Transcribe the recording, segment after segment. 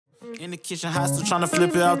In the kitchen, hot, still trying to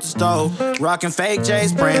flip it out the stove. Rocking fake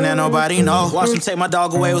J's, praying that nobody know. Watch them take my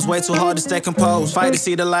dog away, it was way too hard to stay composed. Fight to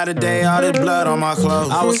see the light of day, all this blood on my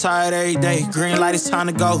clothes. I was tired every day, green light, it's time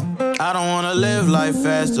to go. I don't wanna live life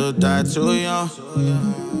fast or die too young.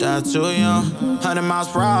 Die too young. 100 miles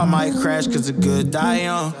per hour, might crash, cause the good die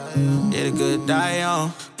young. Yeah, the good die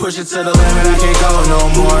young. Push it to the limit, I can't go no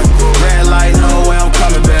more. Red light, no way, I'm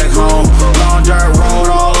coming back home. Long dirt road,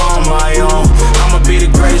 all on my own. I'ma be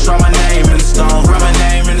the greatest, write my name in the stone. Write my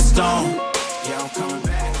name in the stone. Yeah, I'm coming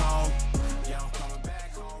back home. Yeah, I'm coming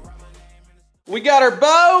back home. We got our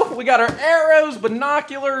bow, we got our arrows,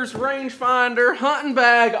 binoculars, rangefinder, hunting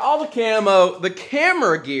bag, all the camo, the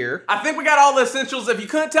camera gear. I think we got all the essentials. If you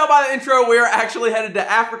couldn't tell by the intro, we are actually headed to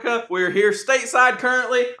Africa. We're here stateside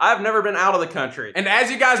currently. I've never been out of the country. And as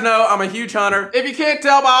you guys know, I'm a huge hunter. If you can't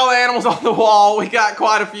tell by all the animals on the wall, we got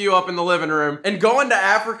quite a few up in the living room. And going to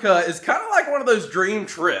Africa is kind of like one of those dream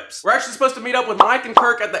trips. We're actually supposed to meet up with Mike and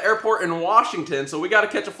Kirk at the airport in Washington, so we got to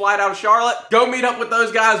catch a flight out of Charlotte, go meet up with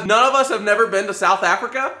those guys. None of us have never been to South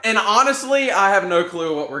Africa, and honestly, I have no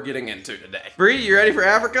clue what we're getting into today. Bree, you ready for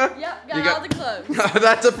Africa? Yep, got all the clothes.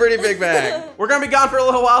 That's a pretty big bag. We're gonna be gone for a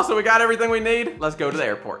little while, so we got everything we need. Let's go to the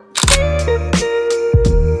airport.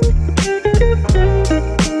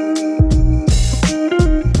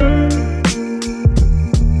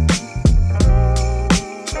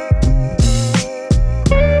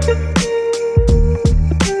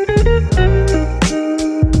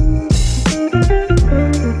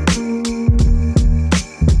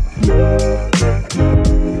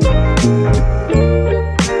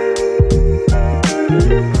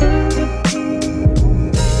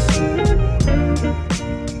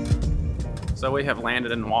 So we have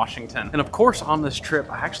landed in Washington. And of course on this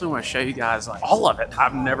trip, I actually want to show you guys like all of it.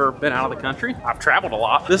 I've never been out of the country. I've traveled a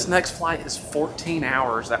lot. This next flight is 14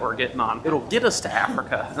 hours that we're getting on. It'll get us to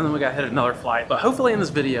Africa and then we got headed another flight. But hopefully in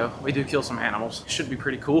this video, we do kill some animals. Should be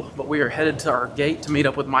pretty cool. But we are headed to our gate to meet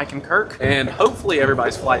up with Mike and Kirk. And hopefully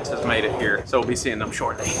everybody's flights has made it here. So we'll be seeing them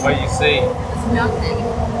shortly. What do you see? It's nothing.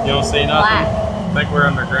 You don't see nothing? Black. I think we're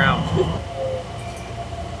underground.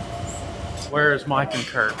 Where's Mike and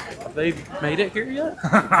Kirk? Have they made it here yet?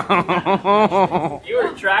 You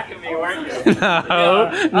were tracking me, weren't you? No,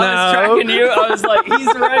 I was tracking you. I was like, he's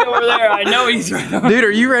right over there. I know he's right over there. Dude,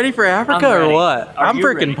 are you ready for Africa or what? I'm you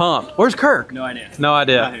freaking ready? pumped. Where's Kirk? No idea. No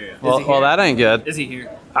idea. Not here yet. Well, that ain't good. Is he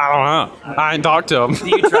here? I don't know. I ain't talked to him. Do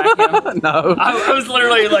you track him? No. I was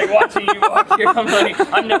literally like watching you walk here. I'm like,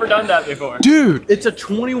 I've never done that before. Dude, it's a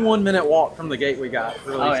 21-minute walk from the gate we got.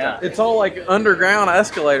 Oh, yeah. It's all like underground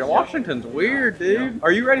escalator. Washington's weird, dude.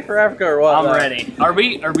 Are you ready for Africa or what? I'm ready. Are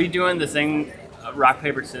we doing the thing, rock,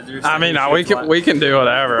 paper, scissors? I mean, we can do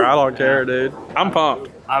whatever. I don't care, dude. I'm pumped.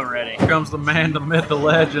 I'm ready. Here comes the man, the myth, the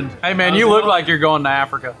legend. Hey man, you look like you're going to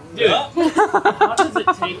Africa. Dude, how does it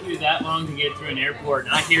take you that long to get through an airport?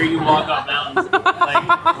 And I hear you walk up mountains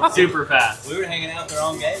like super fast. We were hanging out there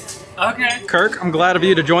on gate. Okay. Kirk, I'm glad of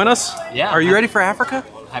you to join us. Yeah. Are you ready for Africa?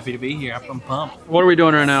 Happy to be here. I'm pumped. What are we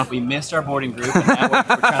doing right now? We missed our boarding group and now we're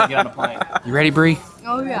trying to get on a plane. You ready, Bree?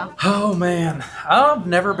 Oh yeah. Oh man, I've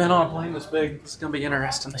never been on a plane this big. It's gonna be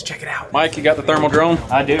interesting. Let's check it out. Mike, you got the thermal drone?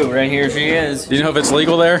 I do. Right here she is. Do you know if it's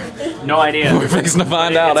legal there? No idea. We're fixing to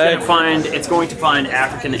find out, eh? It's going to find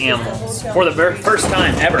African animals for the very first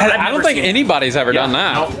time ever. I don't think anybody's ever done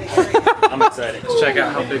that. Nope. I'm excited. Let's check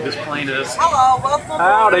out how big this plane is. Hello, welcome.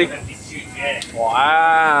 Howdy.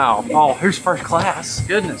 Wow. Oh, here's first class.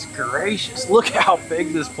 Goodness gracious. Look how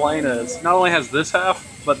big this plane is. Not only has this half,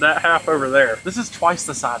 but that half over there. This is twice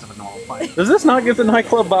the size of a normal plane. Does this not give the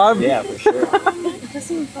nightclub vibe? Yeah, for sure. It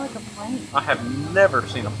doesn't even feel like a plane. I have never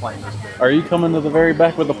seen a plane this big. Are you coming to the very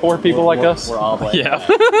back with the poor people like us? We're all black. Yeah.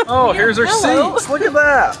 Oh, here's our Hello. seats. Look at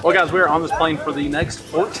that. Well, guys, we're on this plane for the next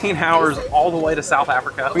 14 hours all the way to South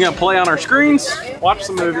Africa. We're gonna play on our screens, watch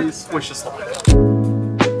some movies, wish us luck.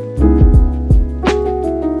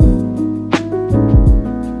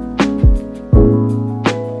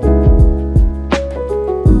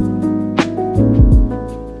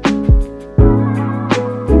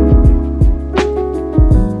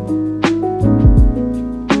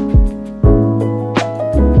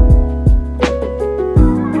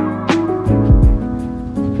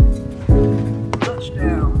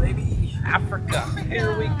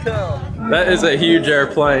 That is a huge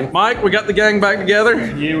airplane. Mike, we got the gang back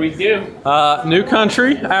together. Yeah, we do. New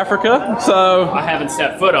country, Africa, so. I haven't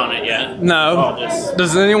stepped foot on it yet. No. Oh,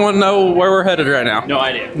 Does anyone know where we're headed right now? No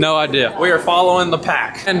idea. No idea. We are following the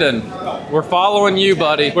pack. Hendon, we're following you,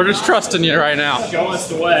 buddy. We're just trusting you right now. Show us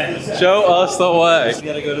the way. Show us the way. We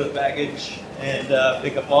gotta go to the baggage and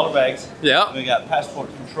pick up all our bags. Yeah. We got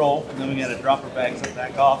passport control, and then we got to drop our bags and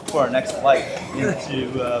back off for our next flight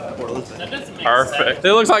into Port Elizabeth. Perfect.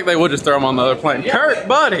 It looks like they would just throw them on the other plane. Kurt,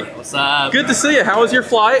 buddy. What's up? Good to see you. How was your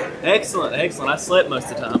flight? Excellent, excellent. I slept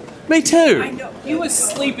most of the time. Me too. I know. He was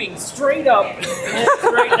sleeping straight up and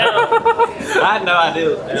straight down. I had no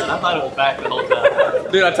idea it was down. I thought it was back the whole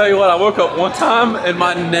time. Dude, I tell you what, I woke up one time and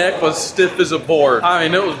my neck was stiff as a board. I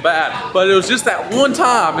mean, it was bad, but it was just that one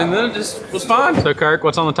time and then it just was fine. So Kirk,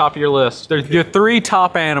 what's on the top of your list? There's your 3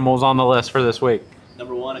 top animals on the list for this week.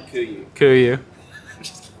 Number 1, a kudu. Kudu.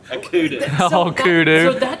 A kudu. Oh,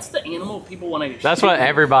 kudu. So that's the animal people want to shoot. That's what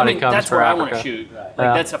everybody comes that's for where Africa. I want to shoot. Like,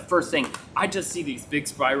 Yeah. that's the first thing. I just see these big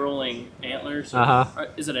spiraling antlers.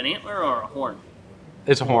 Is it an antler or a horn?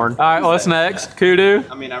 It's a horn. All right, what's next? Kudu?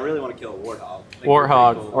 I mean, I really want to kill a warthog.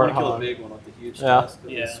 Warthog. I want to kill a big one with the huge tusk,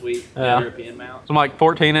 with the sweet European mount. Some like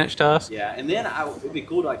 14-inch tusk? Yeah, and then it'd be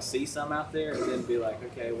cool to like see some out there and then be like,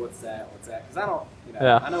 okay, what's that? What's that? Because I don't, you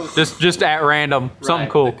know, I know it's Just at random, something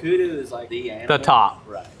cool. The kudu is like the animal. The top.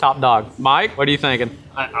 Right. Top dog. Mike, what are you thinking?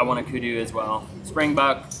 I want a kudu as well.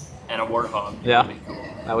 Springbuck and a warthog. Yeah. That'd be cool.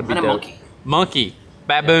 That would be And a dope. monkey. Monkey.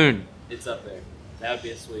 Baboon. It's up there. That would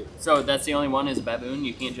be a sweet. So that's the only one is a baboon?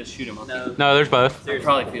 You can't just shoot a monkey? No. No, there's both. I'd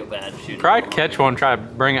probably feel bad shooting. Try to catch one, try to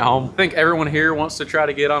bring it home. I think everyone here wants to try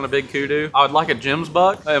to get on a big kudu. I would like a Jim's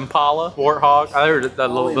buck, an impala, warthog.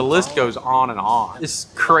 The list goes on and on. It's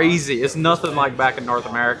crazy. It's nothing like back in North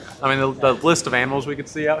America. I mean, the list of animals we could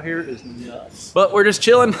see out here is nuts. But we're just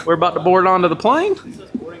chilling. We're about to board onto the plane.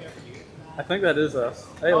 I think that is us.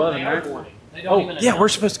 Hey, 11, right? Oh, yeah, we're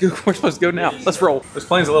supposed to go. We're supposed to go now. Let's roll. This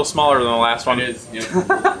plane's a little smaller than the last one. It is. Yeah.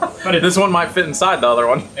 But this one might fit inside the other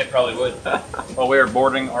one. It probably would. Well, we are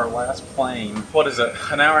boarding our last plane. What is it?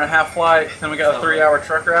 An hour-and-a-half flight. Then we got a 3-hour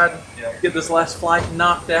truck ride. Yeah. Get this last flight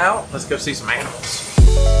knocked out. Let's go see some animals.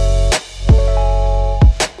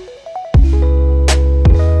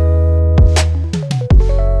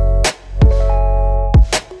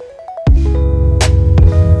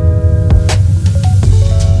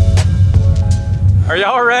 Are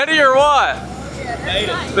y'all ready or what?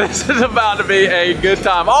 This is about to be a good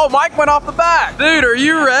time. Oh, Mike went off the back. Dude, are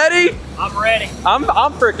you ready? I'm ready. I'm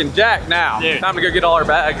freaking jacked now. Dude. Time to go get all our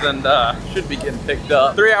bags and should be getting picked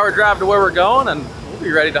up. 3-hour drive to where we're going and we'll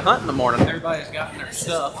be ready to hunt in the morning. Everybody's gotten their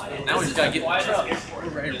stuff. Now we just gotta get in the truck.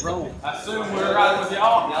 We're ready to roll. I assume we're riding with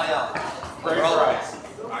y'all. Yeah.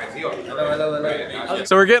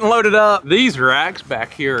 So we're getting loaded up. These racks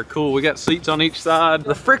back here are cool. We got seats on each side.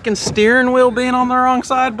 The freaking steering wheel being on the wrong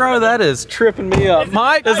side, bro, that is tripping me up.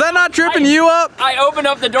 Mike, is that not tripping you up? I opened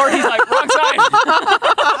up the door, he's like, wrong side.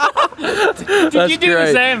 Did you do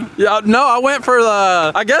the same? Yeah, no, I went for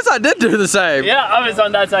the, I guess I did do the same. Yeah, I was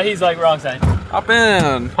on that side, he's like, wrong side. Hop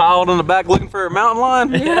in, piled in the back looking for a mountain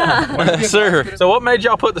lion? Yeah. Sir, so what made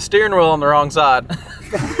y'all put the steering wheel on the wrong side?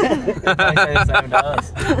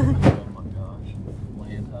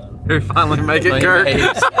 We finally make it, Kurt.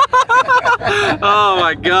 Oh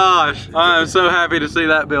my gosh. I am so happy to see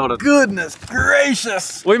that building. Goodness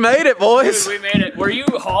gracious. We made it, boys. Dude, we made it. Were you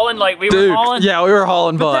hauling like we Dude, were hauling? yeah, we were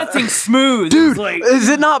hauling butt. That thing's smooth. Dude, like, is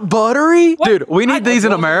it not buttery? What? Dude, we need these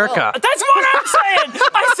in America. that's what I'm saying.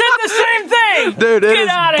 I said the same thing. Dude, it Get is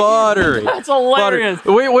outta buttery. Here. That's hilarious.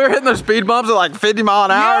 Buttery. We're hitting those speed bumps at like 50 miles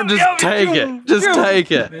an hour. Just take it. Just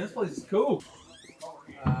take it. Man, this place is cool.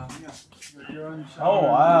 Oh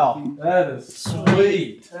wow, that is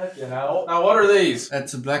sweet. You know. Now what are these?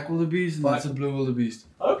 That's a black wildebeest and that's a blue wildebeest.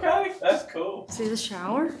 Okay, that's cool. See the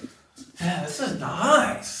shower? Yeah, this is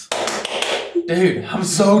nice. Dude, I'm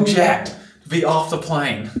so jacked to be off the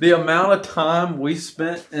plane. The amount of time we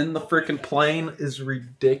spent in the freaking plane is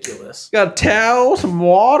ridiculous. Got a towel, some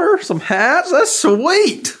water, some hats. That's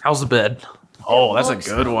sweet. How's the bed? Oh, that's a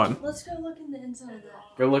good one. Let's go look in the inside of that.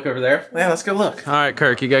 Go look over there? Yeah, let's go look. All right,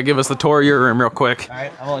 Kirk, you gotta give us the tour of your room real quick. All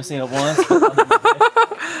right, I've only seen it once.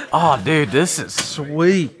 Oh, dude, this is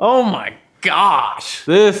sweet. Oh my gosh.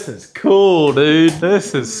 This is cool, dude.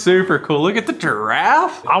 This is super cool. Look at the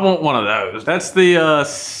giraffe. I want one of those. That's the,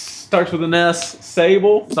 starts with an S,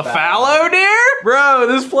 sable. The fallow deer? Bro,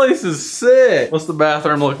 this place is sick. What's the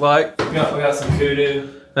bathroom look like? we got some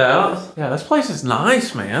kudu. Yeah, this place is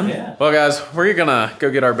nice, man. Yeah. Well, guys, we're gonna go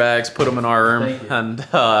get our bags, put them in our room, and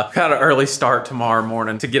got an early start tomorrow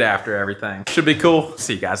morning to get after everything. Should be cool.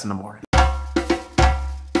 See you guys in the morning.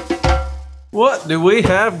 What do we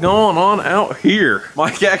have going on out here?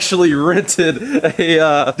 Mike actually rented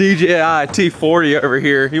a DJI T40 over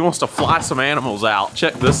here. He wants to fly some animals out.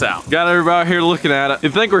 Check this out. Got everybody here looking at it.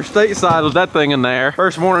 You'd think we're stateside with that thing in there.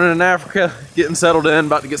 First morning in Africa, getting settled in,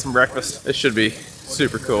 about to get some breakfast. It should be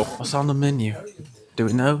super cool. What's on the menu? Do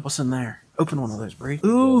we know what's in there? Open one of those, Bree.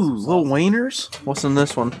 Ooh, little wieners. What's in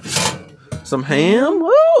this one? Some ham.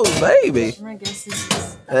 Ooh, baby. My guess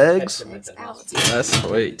is Eggs. it's out. That's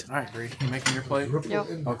sweet. All right, Bree, you making your plate? Yep.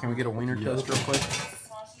 Oh, can we get a wiener toast real quick?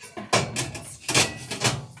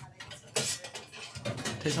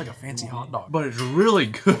 Tastes like a fancy hot dog, but it's really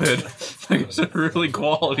good. Like it's a really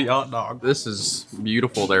quality hot dog. This is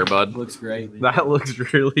beautiful there, bud. Looks great. That looks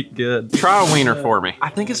really good. Try a wiener for me. I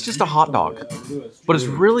think it's just a hot dog, but it's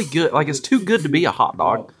really good. Like it's too good to be a hot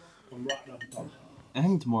dog. I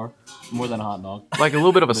think it's more than a hot dog. Like a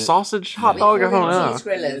little bit of a sausage hot dog. I don't know. Cheese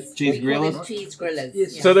grillers. Cheese We call it grillers? Cheese grillers.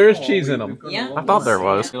 Yeah. So there is cheese in them. Yeah. I thought there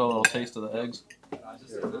was. Get a little taste of the eggs.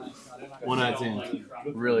 1 out of 10.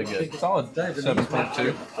 Really good. Solid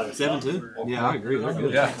 7.2. 7.2? Yeah, I agree. They're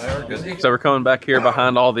good. Yeah, they are good. So we're coming back here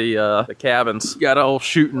behind all the cabins. Got an old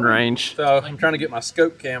shooting range. So I'm trying to get my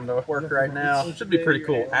scope cam to work right now. Should be pretty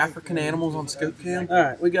cool. African animals on scope cam. All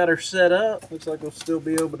right, we got her set up. Looks like we'll still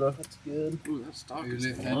be able to. That's good. Ooh, that stock is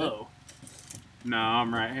low. No,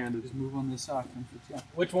 I'm right-handed. Just move on this side.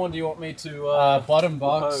 Which one do you want me to? Bottom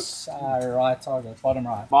box, right target, bottom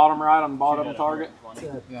right. Bottom right on bottom target.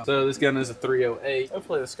 Yeah. So this gun is a 308.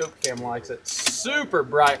 Hopefully the scope cam likes it. Super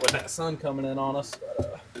bright with that sun coming in on us.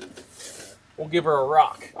 But, we'll give her a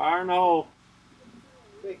rock. Iron hole.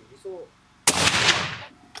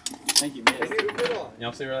 Thank you, man.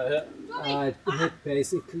 Y'all see where that hit? It hit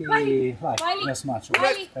basically like this much.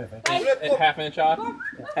 Perfect. Half inch off.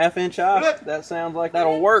 Half inch off. That sounds like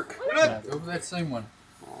that'll work. Over that same one.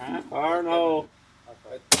 Iron hole.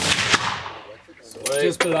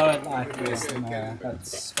 Just below it like this, and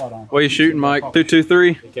that's spot on. What are you shooting, Mike?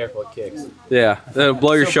 223? Be careful, it kicks. Yeah, that'll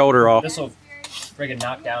blow your shoulder off. This will friggin'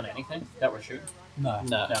 knock down anything that we're shooting. No.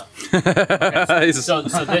 No. Okay, So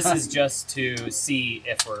this is just to see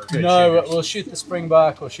if we're good No, shooters. we'll shoot the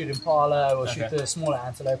springbuck, we'll shoot impala, we'll shoot Okay. the smaller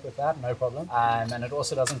antelope with that, no problem. And it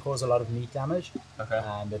also doesn't cause a lot of meat damage. Okay.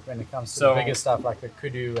 And when it comes to So- the bigger stuff like the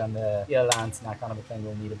kudu and the eland and that kind of a thing,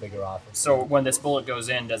 we'll need a bigger rifle. So when this bullet goes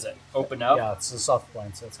in, does it open up? Yeah, it's a soft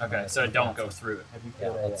point, so it's Okay, so it don't go through it.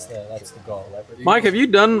 Yeah, that's the goal. Mike, have you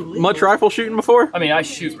done much rifle shooting before? I mean, I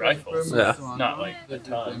shoot rifles. Yeah. Not like a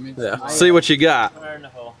ton. Yeah. See what you got. Fire in the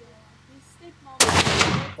hole.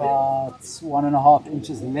 About 1.5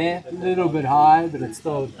 inches left, a little bit high, but it's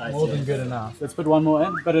still more than good enough. Let's put one more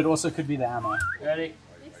in, but it also could be the ammo. Ready?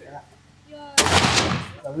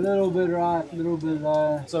 A little bit right, a little bit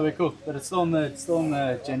low. So we're cool, but it's still in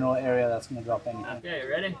the general area that's going to drop anything. Okay,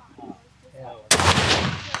 ready?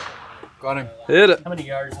 Got him. Hit it. How many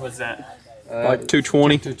yards was that? Like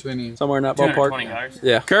 220. 220. Somewhere in that 220 ballpark. yards.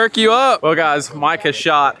 Yeah. Kirk, you up? Well, guys, Mike has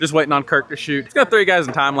shot. Just waiting on Kirk to shoot. He's got 3 guys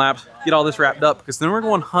in time lapse. Get all this wrapped up because then we're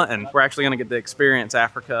going hunting. We're actually going to get to experience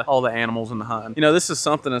Africa, all the animals and the hunting. You know, this is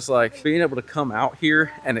something that's like being able to come out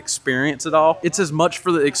here and experience it all. It's as much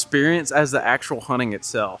for the experience as the actual hunting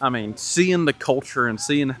itself. I mean, seeing the culture and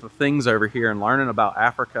seeing the things over here and learning about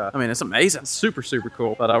Africa. I mean, it's amazing. It's super, super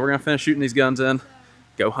cool. But we're going to finish shooting these guns in,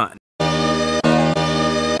 go hunting.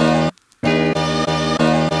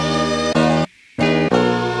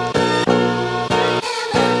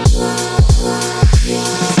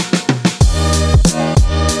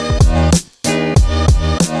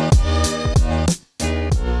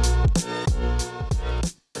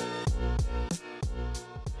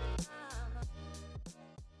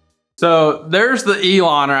 So there's the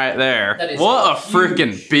eland right there. What a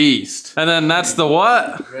freaking beast. And then that's the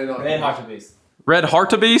what? Red hartebeest. Red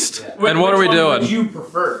hartebeest? Yeah. And what are we Which one doing? would you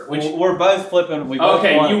prefer? We're both flipping. We both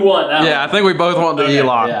Okay, want, you want that Yeah, I think we both want the Okay,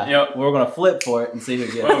 eland. Yeah. Yep. We're gonna flip for it and see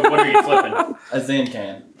who gets one. it. What are you flipping? A Zen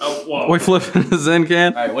can. Oh, whoa. We flipping the Zen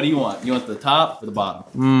can? All right, what do you want? You want the top or the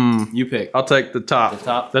bottom? You pick. I'll take the top. The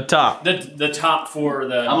top? The top. The top for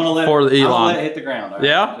the... I'm gonna let For it, the I'm gonna eland. let it hit the ground. All right?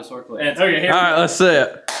 Yeah? Just work And clear. it's okay, here. All right, let's see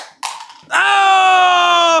it. So you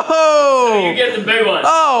Oh! get the big one.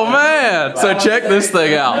 Oh man! So check this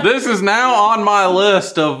thing out. This is now on my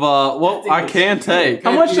list of what I can take.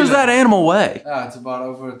 How much does that animal weigh? It's about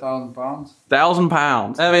over 1,000 pounds. 1,000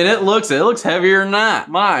 pounds. I mean, it looks heavier than that.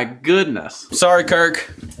 My goodness. Sorry, Kirk.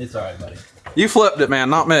 It's all right, buddy. You flipped it, man,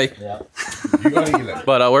 not me. Yeah. You gotta get it.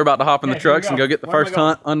 But we're about to hop in the trucks and go get the first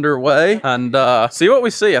hunt underway and see what we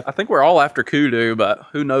see. I think we're all after kudu, but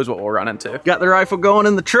who knows what we'll run into. Got the rifle going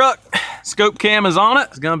in the truck. Scope cam is on it.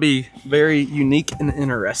 It's gonna be very unique and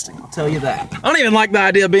interesting, I'll tell you that. I don't even like the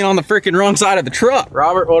idea of being on the freaking wrong side of the truck.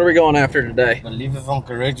 Robert, what are we going after today? Leave it from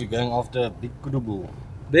correct, you're going after a big kudu bull.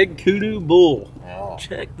 Big Kudo bull. Oh.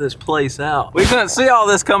 Check this place out. We couldn't see all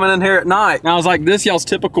this coming in here at night. Now, I was like, this y'all's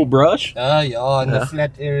typical brush? Yeah, in the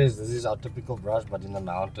flat areas, this is our typical brush, but in the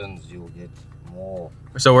mountains, you'll get more.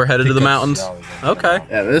 So we're headed to the thickets. mountains? Yeah, we're going to the Okay. mountains.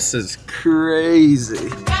 Yeah, this is crazy.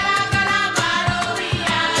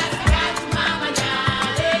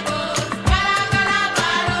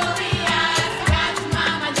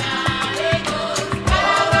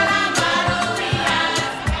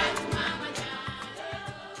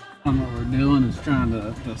 What we're doing is trying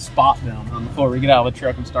to spot them before we get out of the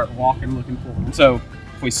truck and start walking looking for them. So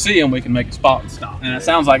if we see them, we can make a spot and stop. And it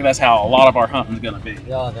sounds like that's how a lot of our hunting's gonna be.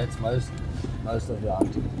 Yeah, that's most of the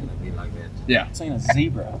hunting is going to be like that. Yeah. I've seen a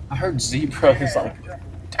zebra. I heard zebra is like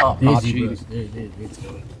top notch eating.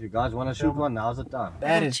 You guys want to shoot one? Now's the time.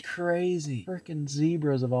 That is crazy. Freaking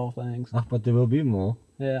zebras of all things. Ah, but there will be more.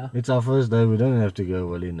 Yeah. It's our first day. We don't have to go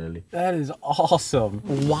willy-nilly. That is awesome.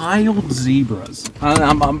 Wild zebras.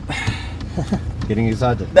 I'm Getting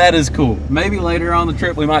excited. That is cool. Maybe later on the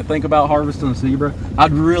trip we might think about harvesting a zebra.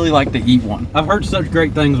 I'd really like to eat one. I've heard such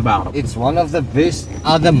great things about them. It's one of the best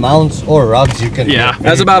other mounts or rugs you can Yeah, get.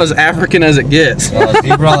 that's about as African as it gets. A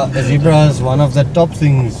zebra is one of the top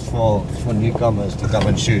things for newcomers to come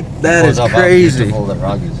and shoot. That because is of how crazy. beautiful the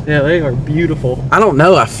rug is. Yeah, they are beautiful. I don't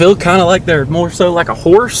know. I feel kind of like they're more so like a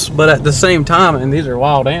horse, but at the same time, and these are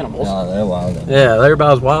wild animals. Yeah, they're wild. Yeah, they're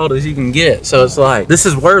about as wild as you can get. So it's like, this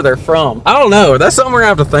is where they're from. I don't know. That's something we're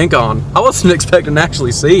gonna have to think on. I wasn't expecting to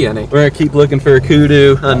actually see any. We're gonna keep looking for a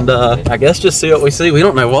kudu and I guess just see what we see. We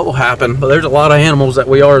don't know what will happen, but there's a lot of animals that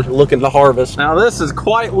we are looking to harvest. Now this is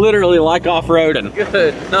quite literally like off-roading.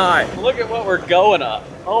 Good night. Look at what we're going up.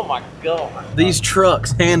 Oh my God. These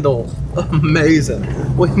trucks handle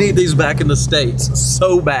amazing. We need these back in the States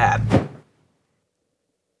so bad.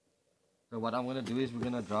 So what I'm gonna do is we're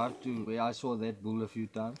gonna drive to where I saw that bull a few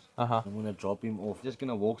times. Uh-huh. I'm gonna drop him off. Just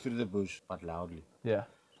gonna walk through the bush, but loudly. Yeah.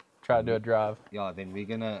 Try to do a drive. Yeah, then we're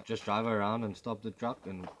gonna just drive around and stop the truck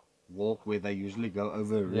and walk where they usually go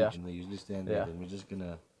over a ridge, Yeah. and they usually stand there. Yeah. Then we're just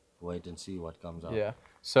gonna wait and see what comes out. Yeah.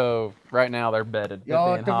 So right now they're bedded. They're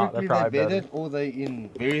Yeah, being hot. They're typically probably they're bedded or they in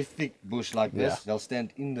very thick bush like this. Yeah. They'll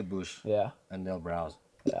stand in the bush Yeah. and they'll browse.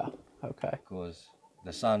 Yeah. Okay. Because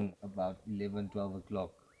the sun about 11, 12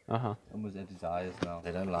 o'clock, Uh-huh. almost at its highest now.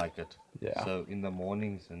 They don't like it. Yeah. So in the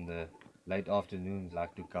mornings and the late afternoons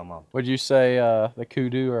like to come up. Would you say the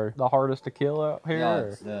kudu are the hardest to kill out here? Yeah, or?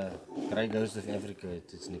 it's the Grey Ghost of Africa,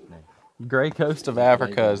 it's its nickname. Gray Coast of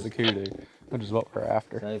Africa is the kudu, which is what we're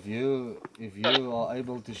after. So if you are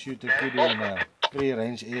able to shoot a kudu in a free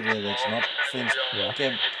range area that's not fenced,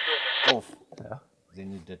 camped off,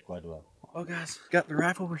 then you did quite well. Oh guys, got the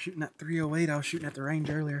rifle. We're shooting at 308. I was shooting at the range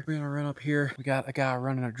earlier. We're gonna run up here. We got a guy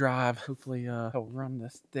running a drive. Hopefully he'll run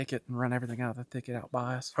this thicket and run everything out of the thicket out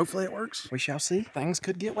by us. Hopefully it works. We shall see. Things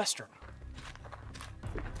could get western.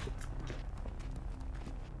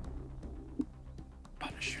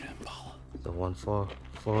 About to shoot impala. The one far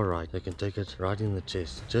right, they can take it right in the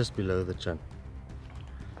chest, just below the chin.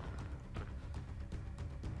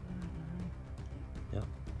 Yeah.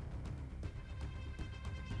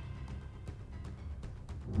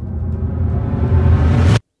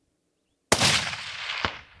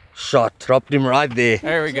 Shot, dropped him right there.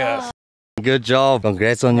 There we go. Good job.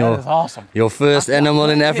 Congrats on That is awesome. your first animal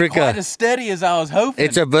in Quite Africa. as steady as I was hoping.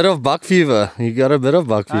 It's a bit of buck fever. You got a bit of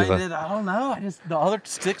buck fever. I don't know. The other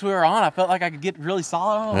sticks we were on, I felt like I could get really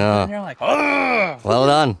solid on them. Yeah. And you're like, "Ugh." Well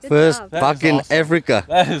done. First job. That buck is in awesome. Africa.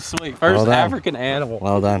 That is sweet. First Well done. African animal.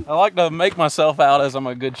 Well done. I like to make myself out as I'm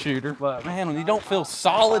a good shooter, but man, when you don't feel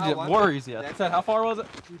solid, it worries you. I said, how far was it?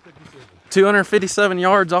 257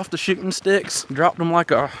 yards off the shooting sticks. Dropped them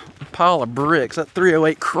like a pile of bricks. That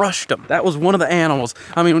 308 crushed them. That was one of the animals.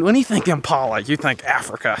 I mean, when you think impala, you think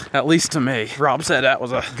Africa. At least to me. Rob said that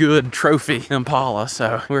was a good trophy impala,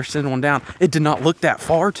 so we were sending one down. It did not look that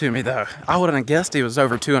far to me though. I wouldn't have guessed he was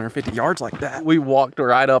over 250 yards like that. We walked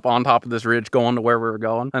right up on top of this ridge going to where we were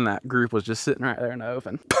going, and that group was just sitting right there in the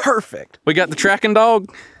open. Perfect. We got the tracking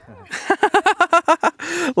dog.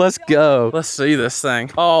 Let's go. Let's see this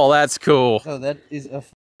thing. Oh, that's cool. So that is a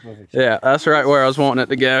perfect. Yeah, that's right where I was wanting it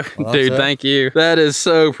to go. Well, Dude, sir. thank you. That is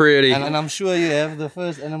so pretty. And I'm sure you have the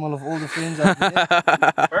first animal of all the friends out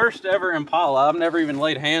there. First ever impala. I've never even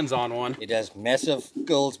laid hands on one. It has massive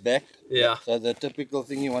curls back. Yeah. So the typical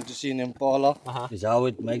thing you want to see in impala is how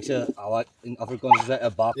it makes in Afrikaans you say a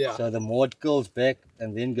buck. Yeah. So the more it curls back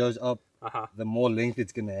and then goes up the more length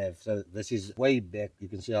it's gonna have. So this is way back. You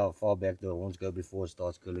can see how far back the horns go before it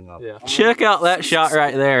starts curling up. Yeah. Check out that shot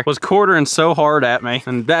right there. Was quartering so hard at me,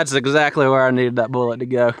 and that's exactly where I needed that bullet to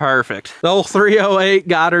go. Perfect. The old 308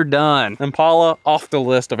 got her done. Impala off the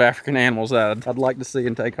list of African animals that I'd like to see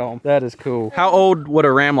and take home. That is cool. How old would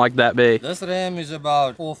a ram like that be? This ram is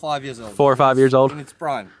about 4 or 5 years old. 4 or 5 years old? In its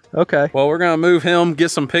prime. Okay. Well, we're gonna move him, get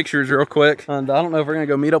some pictures real quick. And I don't know if we're gonna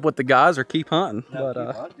go meet up with the guys or keep hunting. No,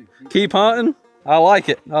 but keep hunting? I like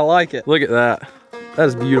it. I like it. Look at that. That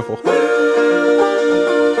is beautiful.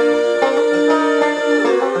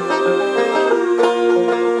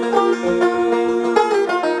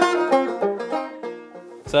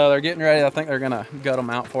 So they're getting ready. I think they're gonna gut them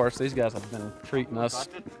out for us. These guys have been treating us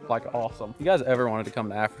like awesome. You guys ever wanted to come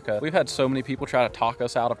to Africa? We've had so many people try to talk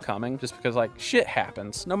us out of coming just because like shit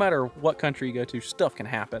happens. No matter what country you go to, stuff can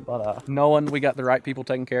happen. But knowing we got the right people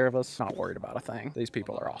taking care of us, not worried about a thing. These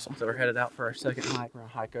people are awesome. So we're headed out for our second hike. We're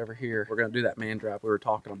gonna hike over here. We're gonna do that man drive we were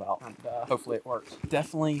talking about, and hopefully it works.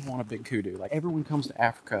 Definitely want a big kudu. Like everyone comes to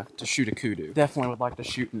Africa to shoot a kudu. Definitely would like to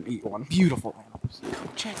shoot and eat one. Beautiful animals.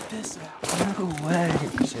 Check this out. No way.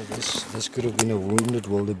 So this could have been a wounded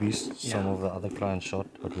wildebeest. Some of the other clients shot,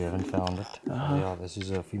 but we haven't found it. Yeah, this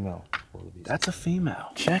is a female wildebeest. That's a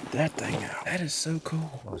female. Check that thing out. That is so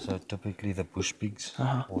cool. Also, typically the bush pigs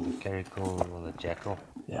or the caracal or the jackal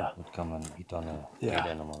would come and eat on a dead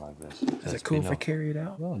animal like this. Is it cool if we carry it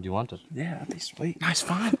out? Well, do you want it? Yeah, that'd be sweet. Nice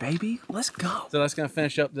find, baby. Let's go. So that's gonna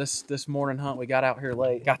finish up this morning hunt. We got out here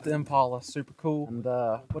late. Got the Impala, super cool. And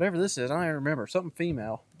whatever this is, I don't even remember. Something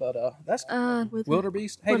female. But that's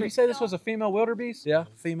wildebeest. Hey, did you say this was a female wildebeest? Yeah,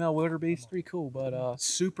 female wildebeest. Pretty cool, but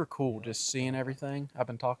super cool just seeing everything. I've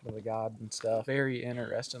been talking to the guide and stuff. Very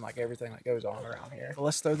interesting, like everything that goes on around here. But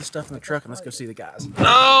let's throw the stuff in the truck and let's go see the guys.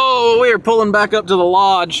 Oh, we are pulling back up to the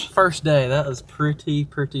lodge. First day. That was pretty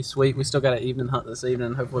sweet. We still got an evening hunt this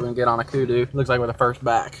evening. Hopefully we can get on a kudu. Looks like we're the first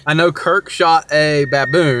back. I know Kirk shot a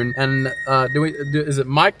baboon, and is it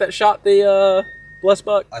Mike that shot the blessed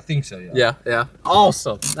buck? I think so, yeah. Yeah.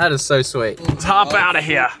 Awesome. That is so sweet. Let's hop out of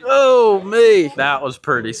here. Oh, me. That was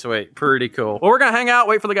pretty sweet. Pretty cool. Well, we're going to hang out,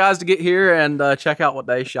 wait for the guys to get here, and check out what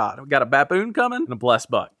they shot. We got a baboon coming and a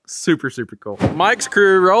blessed buck. Super cool. Mike's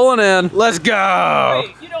crew rolling in. Let's go.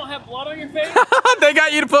 Wait, you don't have blood on your face? They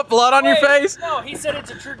got you to put blood on your face? No, he said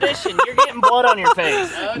it's a tradition. You're getting blood on your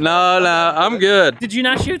face. No, I'm good. Did you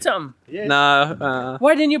not shoot something? Yeah. No.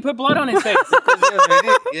 Why didn't you put blood on his face?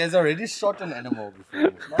 He has already shot an animal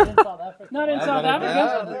before. Not in South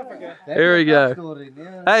Africa? Here we go.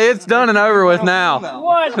 Hey, it's done and over with now.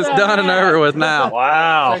 What? It's done and over with now.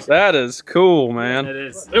 Wow. That is cool, man. It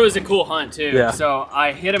is. It was a cool hunt, too. Yeah. So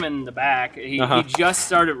I hit him in the back. He just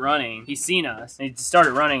started running. He seen us. He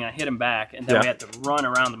started running. I hit him back, and then we had to run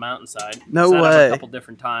around the mountainside. No Set up way. a couple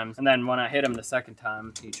different times, and then when I hit him the second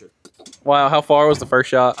time, he tripped. Wow, how far was the first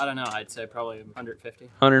shot? I don't know. I'd say probably 150.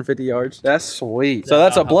 150 yards. That's sweet. So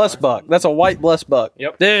that's a blessed buck. That's a white blessed buck.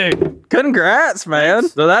 Yep. Dude, congrats, man.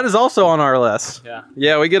 So that is also on our list. Yeah.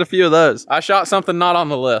 Yeah, we get a few of those. I shot something not on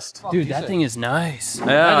the list. Dude, that thing is nice.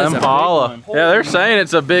 Yeah, Impala. Yeah, they're saying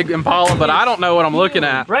it's a big Impala, but I don't know what I'm looking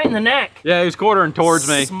at. Right in the neck. Yeah, he was quartering towards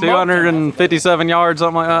me. 257 yards,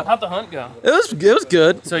 something like that. How'd the hunt go? It was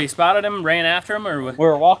good. So you spotted him, ran after him, or what? We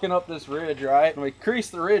were walking up this ridge, right? And we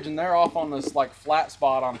creased the ridge, and they're off on this like flat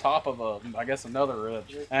spot on top of I guess another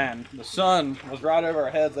ridge. And the sun was right over our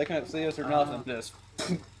heads. They couldn't see us or nothing. Just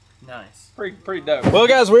nice. Pretty dope. Well,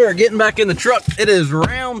 guys, we are getting back in the truck. It is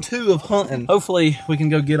round 2 of hunting. Hopefully, we can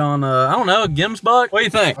go get on, I don't know, a Gims buck? What do you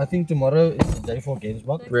think? I think tomorrow is the day for Games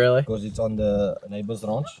Buck. Really? Because it's on the neighbor's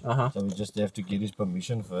ranch. So we just have to get his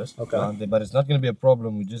permission first. Okay. But it's not going to be a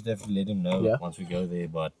problem. We just have to let him know once we go there.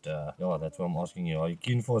 But yeah, that's what I'm asking you. Are you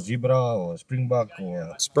keen for zebra or springbuck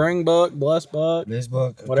or... Springbuck, blessed buck. Blessed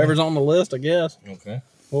buck. Okay. Whatever's on the list, I guess. Okay.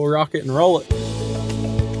 We'll rock it and roll it.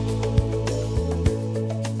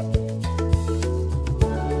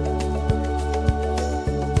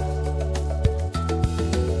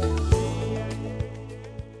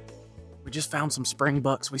 We just found some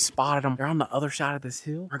springbucks. We spotted them. They're on the other side of this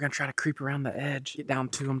hill. We're gonna try to creep around the edge, get down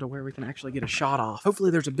to them to where we can actually get a shot off.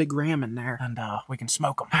 Hopefully there's a big ram in there and we can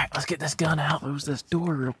smoke them. All right, let's get this gun out. Close this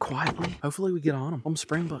door real quietly. Hopefully we get on them. Them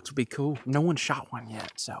springbucks would be cool. No one shot one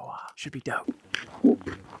yet, so should be dope.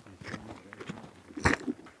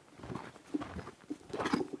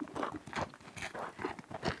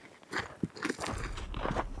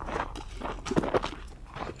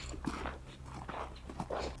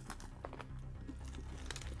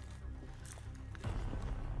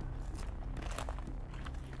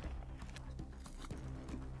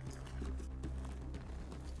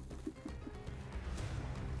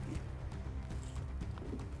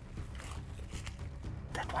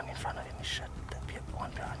 Shit, the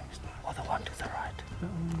one behind me is not. Or the one to the right.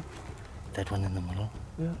 That one in the middle?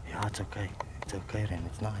 Yeah. Yeah, it's okay. It's okay, Ren.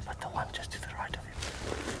 It's nice. But the one just to the right of him.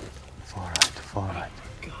 Far right, far right.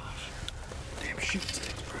 Gosh. Damn shooting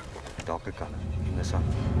sticks, bro. Darker color in the sun.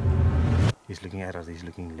 He's looking at us. He's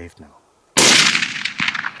looking left now.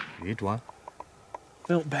 You hit one.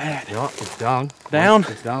 Felt bad. Yeah, it's down. Down?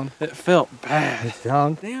 It's down. It felt bad. It's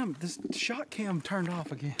down. Damn, this shot cam turned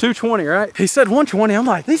off again. 220, right? He said 120. I'm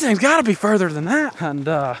like, these things gotta be further than that. And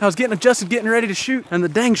I was getting adjusted, getting ready to shoot, and the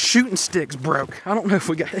dang shooting sticks broke. I don't know if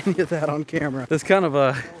we got any of that on camera. It's kind of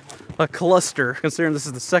a cluster, considering this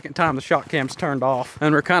is the second time the shot cam's turned off,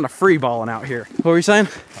 and we're kind of free balling out here. What were you saying?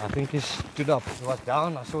 I think he stood up. He was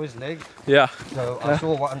down. I saw his leg. Yeah. So I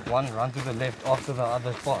saw one run to the left after the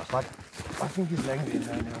other pass. Like, I think he's laying there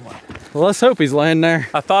now. Never mind. Well, let's hope he's laying there.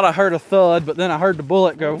 I thought I heard a thud, but then I heard the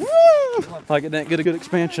bullet go woo! Like it didn't get a good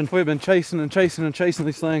expansion. We've been chasing and chasing and chasing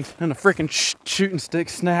these things, and the freaking shooting stick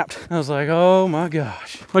snapped. I was like, oh my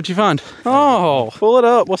gosh. What'd you find? Oh, pull it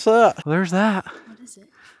up. What's that? There's that. What is it?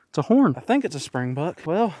 It's a horn. I think it's a springbuck.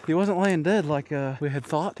 Well, he wasn't laying dead like we had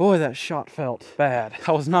thought. Boy, that shot felt bad.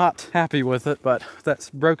 I was not happy with it, but that's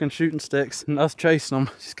broken shooting sticks and us chasing them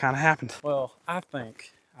just kind of happened. Well, I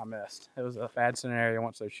think I missed. It was a bad scenario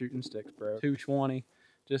once those shooting sticks broke. 220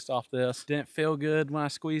 just off this. Didn't feel good when I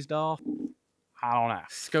squeezed off. I don't know.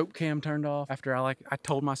 Scope cam turned off after I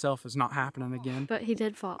told myself it's not happening again. But he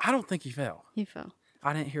did fall. I don't think he fell. He fell.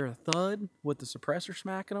 I didn't hear a thud with the suppressor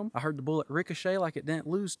smacking him. I heard the bullet ricochet like it didn't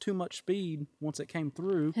lose too much speed once it came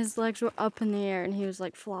through. His legs were up in the air and he was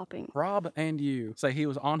like flopping. Rob and you say he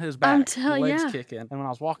was on his back, legs yeah. kicking. And when I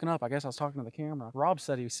was walking up, I guess I was talking to the camera. Rob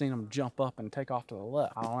said he seen him jump up and take off to the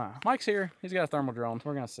left. I don't know. Mike's here. He's got a thermal drone.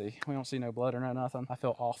 We're gonna see. We don't see no blood or no nothing. I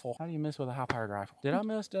feel awful. How do you miss with a high-powered rifle? Did I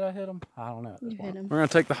miss? Did I hit him? I don't know. You hit him. We're gonna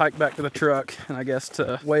take the hike back to the truck and I guess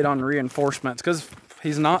to wait on reinforcements because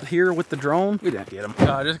he's not here with the drone. We didn't get him.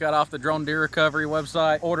 I just got off the drone deer recovery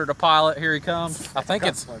website, ordered a pilot. Here he comes. I think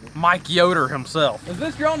it's Mike Yoder himself. Is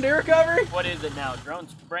this drone deer recovery? What is it now? Drone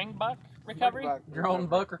springbuck recovery? Drone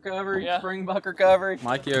buck recovery, spring buck recovery.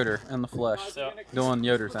 Mike Yoder in the flesh, doing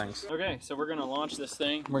Yoder things. Okay, so we're gonna launch this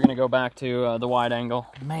thing. We're gonna go back to the wide angle.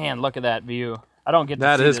 Man, look at that view. I don't get to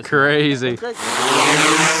that see is this crazy.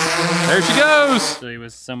 There she goes. So he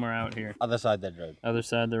was somewhere out here. Other side of that road. Other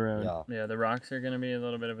side of the road. Yeah. Yeah, the rocks are gonna be a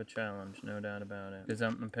little bit of a challenge, no doubt about it. Because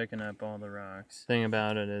I'm picking up all the rocks. Thing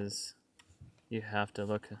about it is, you have to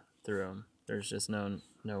look through them. There's just no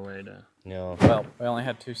way to. No. Well, we only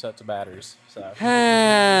had 2 sets of batteries, so.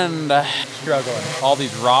 And struggling. All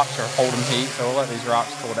these rocks are holding heat, so we'll let these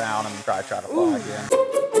rocks cool down and try to fly again.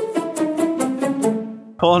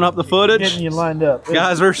 Pulling up the footage. Getting you lined up.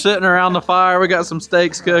 Guys, we're sitting around the fire. We got some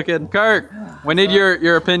steaks cooking. Kirk, we need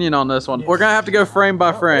your opinion on this one. We're gonna have to go frame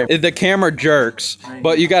by frame. The camera jerks,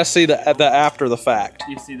 but you gotta see the after the fact.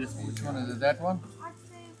 You see this? Which one is it? That one?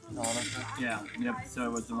 No, that's not. Yeah. Yep. So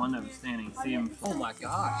it was the one that was standing. See him? Oh my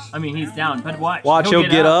gosh. I mean, he's down, but watch. Watch, he'll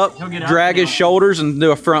get up, He'll get drag his shoulders, and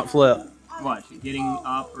do a front flip. Watch, getting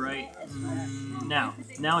up right now.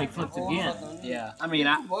 Now he flips again. Yeah. I mean,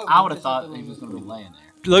 I would have thought he was gonna be laying there.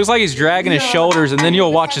 Looks like he's dragging his shoulders, and then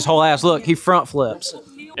you'll watch his whole ass. Look, he front flips.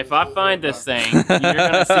 If I find this thing, you're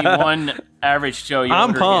gonna see one average Joe Yoder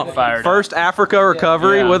I'm pumped. get fired First Africa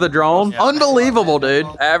recovery with a drone. Yeah. Unbelievable, dude.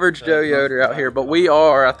 Average Joe Yoder out here. But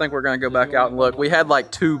I think we're going to go back out and look. We had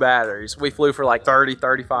like 2 batteries. We flew for like 30,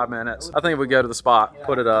 35 minutes. I think if we go to the spot,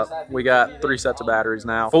 put it up. We got 3 sets of batteries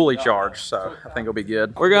now, fully charged. So I think it'll be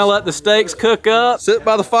good. We're going to let the steaks cook up, sit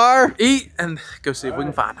by the fire, eat, and go see if we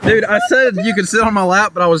can find them. Dude, I said you could sit on my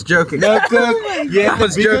lap, but I was joking. No cook. Yeah, I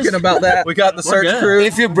was joking about that. We got the search crew.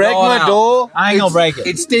 If you break my door, I ain't gonna break it.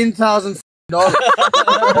 It's 10,000. All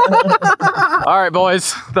right,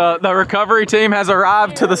 boys. The recovery team has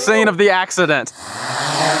arrived to the scene of the accident.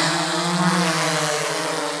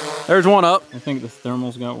 There's one up. I think the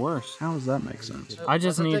thermals got worse. How does that make sense? I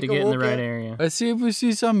just need to get in the right area. Let's see if we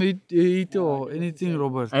see some heat or anything,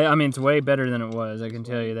 Robert. I mean, it's way better than it was. I can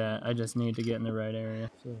tell you that. I just need to get in the right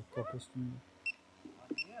area.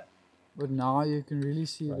 But now you can really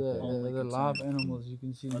see the live animals. You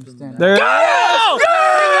can see them standing. There. Go!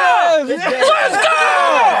 Let's go!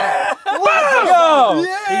 Let's go!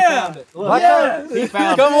 Yeah! He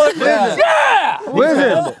found it. Come look. Yeah! Where's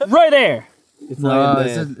it? Right there. No,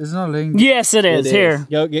 it's not linked. Yes, it is. Here.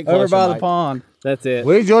 Go get closer, Over by the Mike. pond. That's it.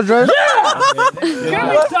 Where's your dress?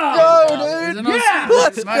 Let's go, dude. Yeah.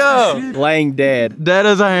 Let's go. Laying dead. Dead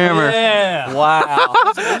as a hammer. Yeah. Wow.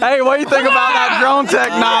 Hey, what do you think about that drone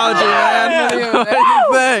technology, man? What do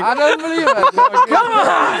you think? I don't believe it. Come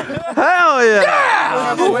on. Hell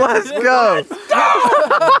yeah. Let's go.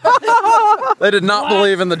 They did not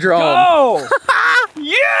believe in the drone. Oh.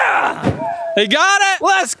 Yeah. He got it.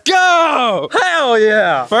 Let's go. Hell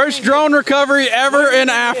yeah. First drone recovery ever in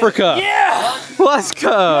Africa. Yeah. Let's go.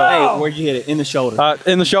 Hey, where'd you hit it? In the shoulder.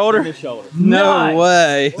 In the shoulder? In the shoulder. No Nice.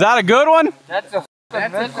 way. Is that a good one? That's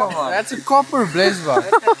a copper blazeback.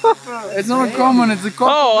 It's not a common, it's a copper.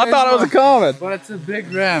 Oh, I thought it was a common. But it's a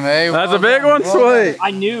big ram, eh? That's a big one? Sweet.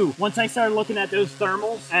 I knew once I started looking at those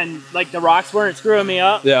thermals and like the rocks weren't screwing me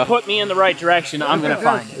up, Yeah. put me in the right direction, I'm gonna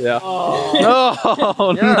find it. Yeah. Oh.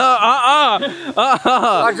 No,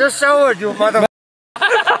 I just showed you, mother.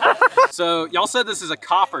 So y'all said this is a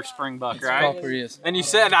copper springbuck, right? Copper, yes. And you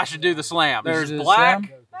said I should do the slam. There's This is a black,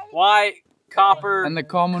 slam. white, copper, And the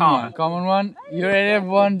common one. You already have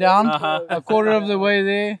one down. A quarter of the way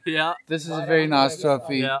there. Yeah. This is a very nice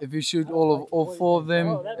trophy. Yeah. If you shoot all four of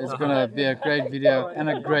them, it's gonna be a great video and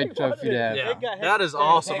a great trophy to have. Yeah. That is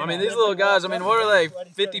awesome. I mean, these little guys, I mean, what are they,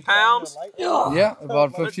 50 pounds? Yeah,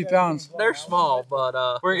 about 50 pounds. They're small, but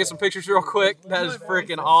we're gonna get some pictures real quick. That is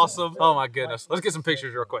freaking awesome. Oh my goodness. Let's get some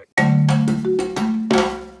pictures real quick.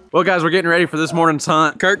 Well, guys, we're getting ready for this morning's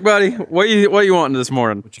hunt. Kirk, buddy, what you wanting this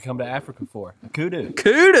morning? What you come to Africa for? A kudu.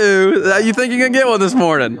 Kudu? You think you're gonna get one this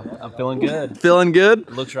morning? I'm feeling good. Feeling good?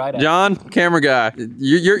 It looks right at John, camera guy,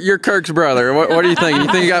 you're Kirk's brother. What do you think? You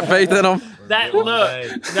think you got faith in him? That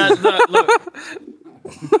look. That look.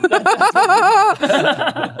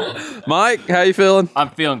 Mike, how you feeling? I'm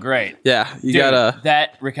feeling great. Yeah, you Dude, got a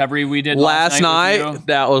that recovery we did last with night. you,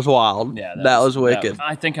 That was wild. yeah, that was wicked.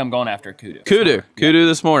 I think I'm going after a kudu. Kudu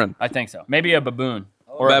this morning. I think so. Maybe a baboon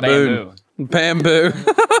or Baboon. a Bamboo.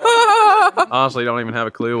 Honestly, don't even have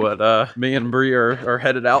a clue what me and Bree are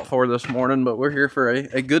headed out for this morning, but we're here for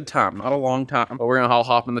a good time, not a long time. But we're gonna all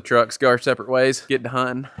hop in the trucks, go our separate ways, get to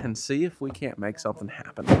hunting, and see if we can't make something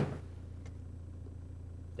happen.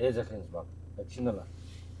 There's a gemsbuck. I've seen a lot.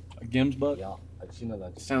 A gemsbuck? Yeah, I've seen a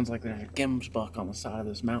lot. Sounds like there's a gemsbuck on the side of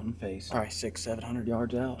this mountain face. Probably 600-700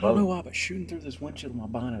 yards out. I don't know why, but shooting through this windshield of my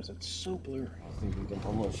binos, it's so blurry. I think we can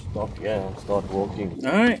almost stop here and start walking.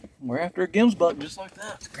 All right, we're after a gemsbuck just like that.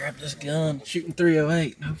 Let's grab this gun. Shooting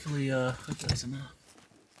 308. Hopefully that's enough.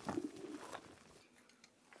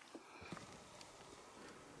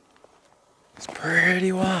 It's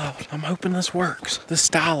pretty wild. I'm hoping this works. This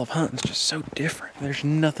style of hunting is just so different. There's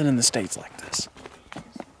nothing in the States like this.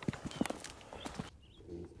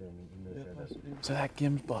 So that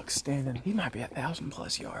gemsbuck's standing, he might be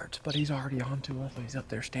 1,000+ yards, but he's already onto us. He's up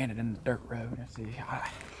there standing in the dirt road.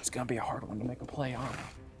 It's gonna be a hard one to make a play on.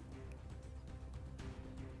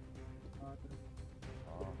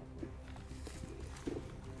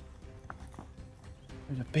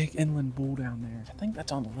 There's a big inland bull down there. I think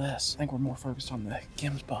that's on the list. I think we're more focused on the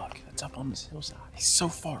gemsbuck that's up on this hillside. He's so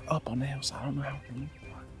far up on the hillside. I don't know how we're gonna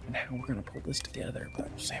and how we're gonna pull this together, but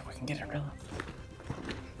we'll see if we can get it done.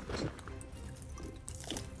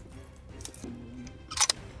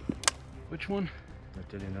 Which one? I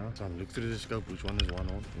tell you now, son, look through the scope. Which one is one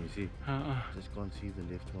on? Can you see? Just can't see the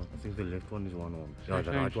left one. I think the left one is one on. Yeah,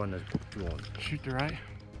 the right one has two on. Shoot the right?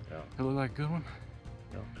 Yeah. It look like a good one?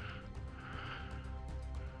 Yeah.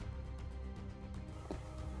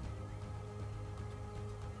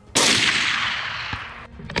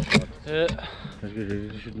 Let's get ready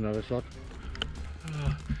to shoot another shot.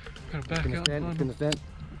 Gotta back Gonna up. stand, gonna stand.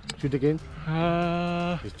 Shoot again.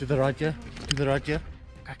 It's to the right, yeah? To the right, yeah?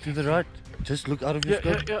 To the right. Just look out of your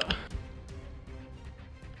scope. Yeah.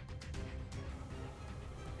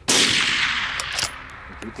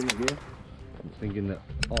 I'm thinking that,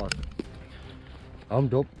 oh, I'm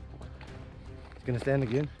dope. It's gonna stand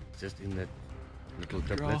again. Just in that little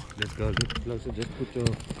tip. Let's go a bit closer. Just put your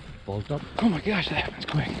bolt up. Oh my gosh, that happens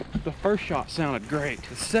quick. The first shot sounded great.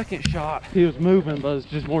 The second shot, he was moving, but it's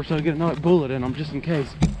just more so to get another bullet in him just in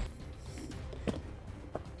case.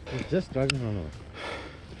 It's just driving on.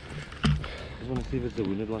 Just want to see if it's the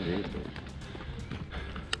wounded one there.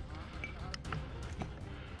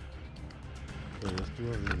 So there's two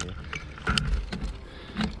of them there.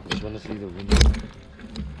 Just want to see the wounded one.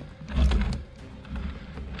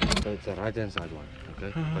 So it's a right hand side one,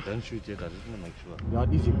 okay? But don't shoot yet, I just want to make sure. Yeah,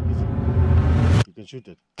 easy. You can shoot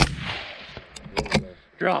it.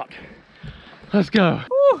 Dropped. Let's go.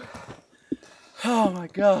 Woo. Oh my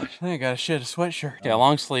gosh. I think I gotta shed a sweatshirt. Yeah,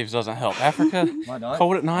 long sleeves doesn't help. Africa,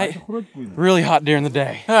 cold at night, really hot during the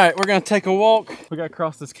day. All right, we're gonna take a walk. We gotta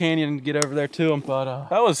cross this canyon and get over there to them, but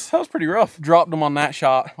that was pretty rough. Dropped them on that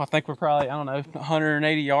shot. I think we're probably, I don't know,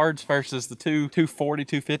 180 yards versus the 240,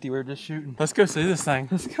 250 we were just shooting. Let's go see this thing.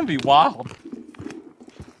 It's gonna be wild.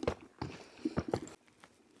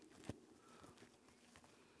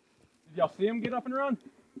 Did y'all see him get up and run?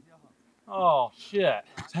 Oh, shit.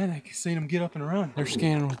 I think I seen him get up and run. They're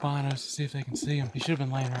scanning with binos to see if they can see him. He should have been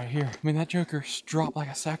laying right here. I mean, that joker dropped like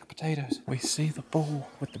a sack of potatoes. We see the bull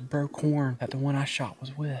with the broke horn that the one I shot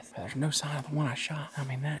was with. There's no sign of the one I shot. I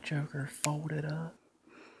mean, that joker folded up.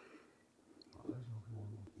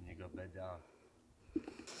 You got bed down.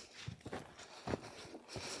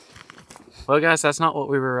 Well, guys, that's not what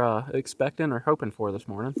we were expecting or hoping for this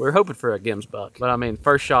morning. We were hoping for a Gims buck. But, I mean,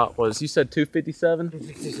 first shot was, you said 257?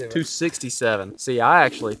 267. 267. See, I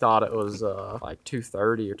actually thought it was like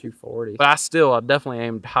 230 or 240. But I definitely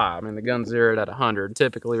aimed high. I mean, the gun's zeroed at 100.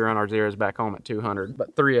 Typically, we run our zeros back home at 200.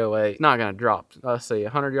 But 308, not going to drop. Let's see,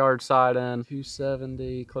 100 yard side in,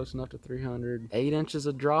 270, close enough to 300. 8 inches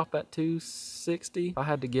of drop at 260, if I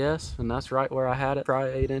had to guess. And that's right where I had it.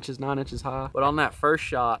 Probably 8 inches, 9 inches high. But on that first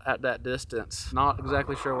shot at that distance, not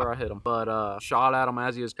exactly sure where I hit him, but shot at him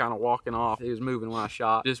as he was kind of walking off. He was moving when I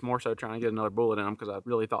shot, just more so trying to get another bullet in him because I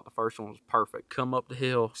really thought the first one was perfect. Come up the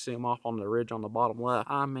hill, see him off on the ridge on the bottom left.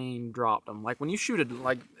 I mean, dropped him. Like when you shoot it,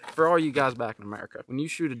 like for all you guys back in America, when you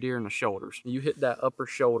shoot a deer in the shoulders, you hit that upper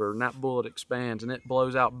shoulder and that bullet expands and it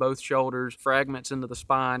blows out both shoulders, fragments into the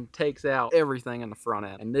spine, takes out everything in the front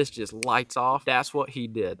end, and this just lights off. That's what he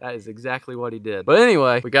did. That is exactly what he did. But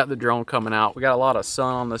anyway, we got the drone coming out. We got a lot of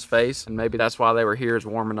sun on this face, and maybe that's why they were here, is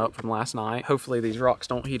warming up from last night. Hopefully these rocks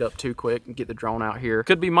don't heat up too quick and get the drone out here.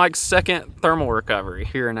 Could be Mike's second thermal recovery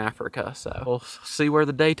here in Africa, so we'll see where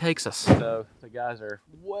the day takes us. So the guys are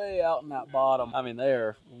way out in that bottom. I mean, they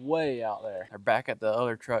are way out there. They're back at the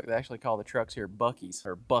other truck. They actually call the trucks here Buckies,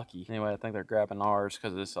 or Bucky. Anyway, I think they're grabbing ours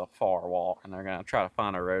because it's a far walk, and they're gonna try to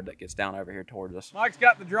find a road that gets down over here towards us. Mike's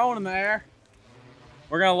got the drone in the air.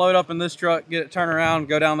 We're gonna load up in this truck, get it turned around,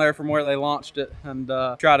 go down there from where they launched it, and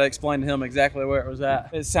try to explain to him exactly where it was at.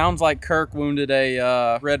 It sounds like Kirk wounded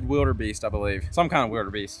a red wildebeest, I believe. Some kind of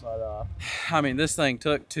wildebeest. But, I mean, this thing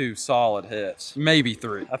took 2 solid hits, maybe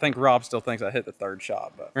 3. I think Rob still thinks I hit the 3rd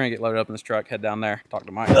shot, but we're gonna get loaded up in this truck, head down there, talk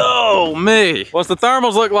to Mike. Oh, me! What's the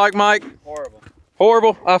thermals look like, Mike? Horrible.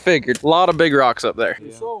 Horrible? I figured. A lot of big rocks up there.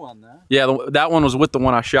 You saw one there. Yeah, that one was with the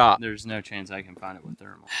one I shot. There's no chance I can find it with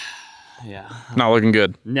thermal. Yeah. Not looking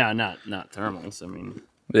good. No, not thermals. I mean.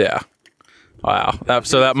 Yeah. Wow.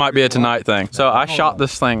 So that might be a tonight thing. So I shot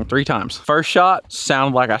this thing 3 times. First shot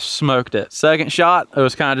sounded like I smoked it. Second shot, it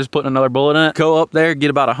was kind of just putting another bullet in it. Go up there,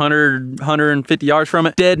 get about 100, 150 yards from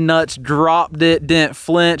it. Dead nuts, dropped it, didn't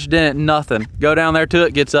flinch, didn't nothing. Go down there to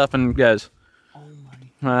it, gets up and goes. Oh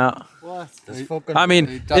my. What? I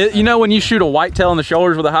mean, you know when you shoot a whitetail in the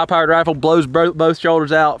shoulders with a high-powered rifle, blows both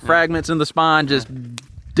shoulders out, fragments in the spine, just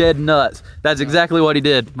dead nuts. That's exactly what he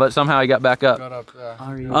did, but somehow he got back up.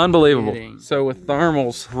 Unbelievable. Kidding? So with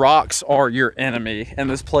thermals, rocks are your enemy, and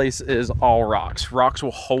this place is all rocks. Rocks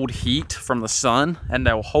will hold heat from the sun, and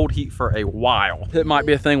they will hold heat for a while. It might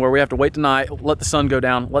be a thing where we have to wait tonight, let the sun go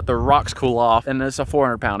down, let the rocks cool off, and it's a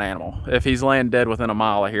 400-pound animal. If he's laying dead within a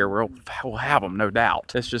mile of here, we'll have him, no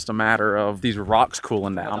doubt. It's just a matter of these rocks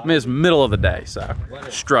cooling down. I mean, it's middle of the day, so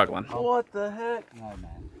struggling. What the heck? No,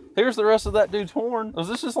 man. Here's the rest of that dude's horn. Was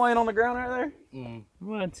this just laying on the ground right there?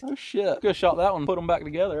 What? Oh shit. Could have shot that one, put them back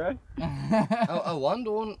together, eh? One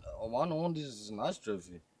horn is a nice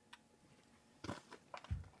trophy.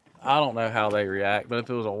 I don't know how they react, but if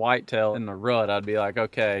it was a whitetail in the rut, I'd be like,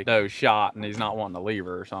 okay, no shot, and he's not wanting to leave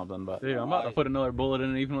her or something. But dude, I'm about to put another bullet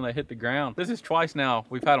in it even when they hit the ground. This is twice now.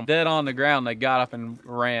 We've had them dead on the ground. They got up and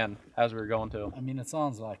ran as we were going to them. I mean, it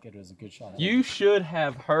sounds like it was a good shot. You should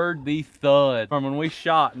have heard the thud from when we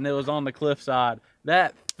shot and it was on the cliffside.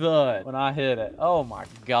 That thud when I hit it. Oh my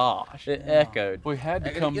gosh. It echoed. We had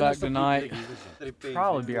to come back tonight.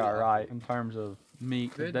 Probably be all right in terms of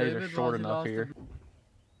meat. The days are short enough here.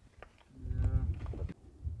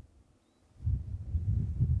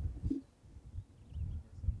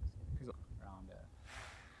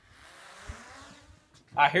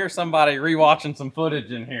 I hear somebody rewatching some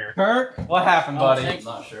footage in here. Kirk, what happened, buddy? I'm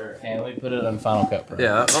not sure. And we put it on Final Cut Pro.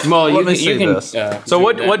 Yeah. Well, let me see this. So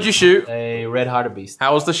what'd you shoot? A red-hearted beast.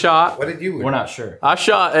 How was the shot? What did you win? We're not sure. I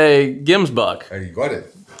shot a Gims buck. Oh, you got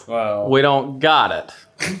it? Well, we don't got it.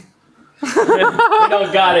 We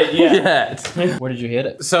don't got it yet. Where did you hit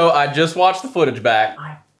it? So I just watched the footage back.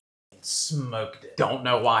 smoked it. Don't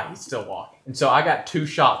know why he's still walking. And so I got 2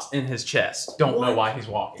 shots in his chest. Don't know why he's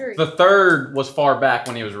walking. 3. The third was far back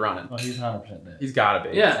when he was running. Well, he's 100% dead. He's gotta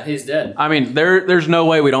be. Yeah, he's dead. I mean, there's no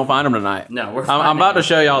way we don't find him tonight. No, we're I'm about to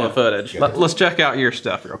show y'all the footage. Let's check out your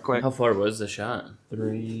stuff real quick. How far was the shot?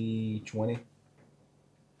 320.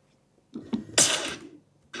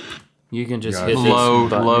 You can just Yeah, hit low, this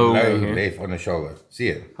button low. right Low here. left on the shoulder. See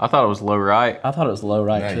it? I thought it was low right. I thought it was low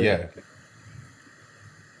right No, too. yeah.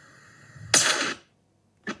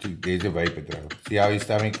 Dude, there's a vapor throw. See how his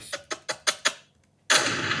stomach's...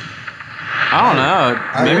 I don't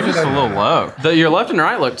know. Maybe also just a don't little know. low. Your left and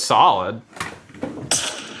right looked solid.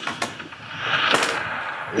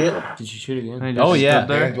 Did you shoot again? Oh yeah,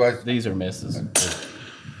 There. And it was... these are misses.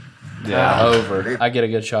 Yeah. Over. I get a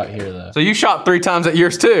good shot here though. So you shot 3 times at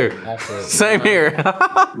yours too. Absolutely. Same here.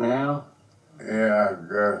 Now Yeah,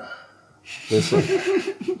 good. this one.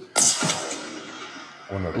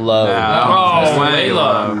 One of Low. Oh, way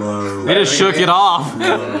low. He just shook it off.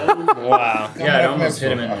 Wow. Yeah, I almost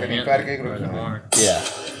hit him in the Can you hand. verder kijken?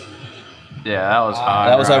 Yeah. Yeah, that was high.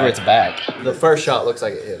 That was over its back. The first shot looks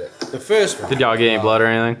like it hit it. The first one. Did y'all get any blood or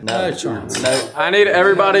anything? No chance. No. I need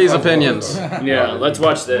everybody's opinions. Yeah, let's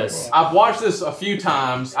watch this. I've watched this a few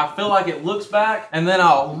times. I feel like it looks back, and then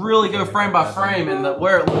I'll really go frame by frame, and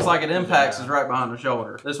where it looks like it impacts is right behind the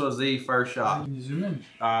shoulder. This was the first shot. Can you zoom in?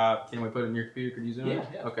 Can we put it in your computer? Could you zoom in?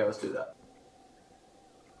 Yeah. Okay, let's do that.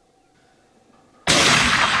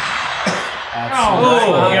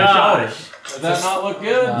 Oh, gosh. Does that not look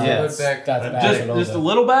good? Yes. Back. That's back Just a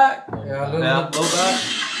little back? Yeah, a little Yeah, a bit. little back.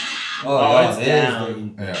 Oh, it's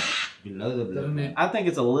down. Yeah. Below the Doesn't blood. it? I think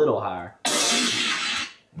it's a little higher.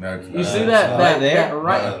 No, it's You see that? right there? That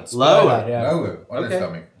right. No, Lower. lower on Okay. the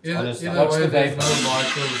stomach. Either Watch way, the there's back. no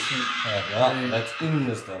vitals. Yeah, that's in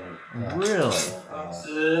the stomach.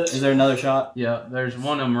 Really? Is there another shot? Yeah, there's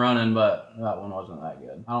one of them running, but that one wasn't that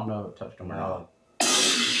good. I don't know if it touched him or not.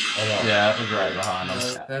 Yeah, it was right behind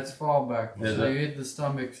him. That's fall back. Is So it? you hit the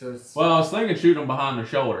stomach, so it's. Well, I was thinking shoot him behind the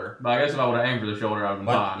shoulder, but I guess if I would have aimed for the shoulder, I would have been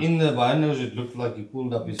But fine. in the binos, it looked like he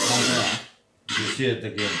pulled up his front. You see it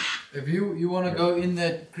again. If you want to go in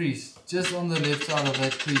that crease, just on the left side of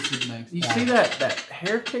that crease, it makes. You see that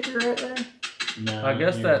hair kicker right there? No. I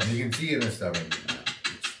guess that's... You can see it in the stomach.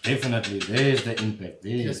 Definitely, there's the impact.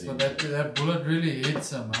 There's Yes, but that bullet really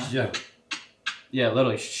hits him, huh? Yeah. Yeah, it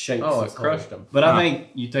literally shapes. Oh, his it crushed whole- him. But I think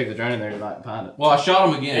you take the drone in there, you might find it. Well, I shot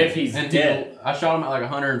him again. If he's dead. I shot him at like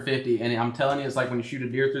 150, and I'm telling you, it's like when you shoot a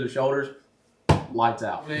deer through the shoulders, lights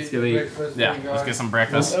out. Let's go eat. Yeah, let's get some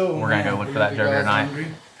breakfast. Oh, We're gonna go look for that you joker guys tonight. hungry?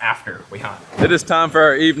 After we hunt. It is time for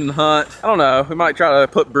our evening hunt. I don't know, we might try to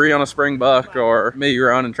put Bree on a spring buck or me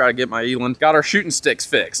run and try to get my eland. Got our shooting sticks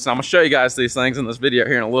fixed. So I'm gonna show you guys these things in this video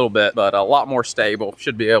here in a little bit, but a lot more stable.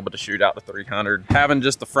 Should be able to shoot out to 300. Having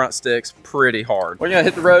just the front sticks, pretty hard. We're gonna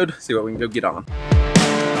hit the road, see what we can go get on.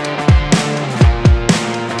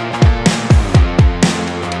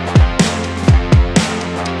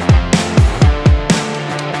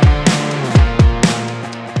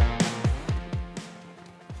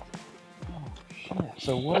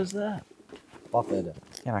 So what is that? Puff adder.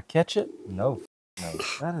 Can I catch it? No. No.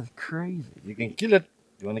 That is crazy. You can kill it.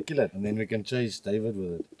 You want to kill it, and then we can chase David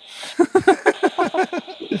with it.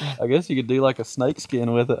 I guess you could do like a snake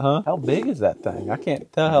skin with it, huh? How big is that thing? I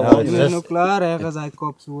can't tell how No, long it's it just- is. klaar ergens, hij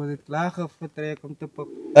kop zo het klaar vertrek om te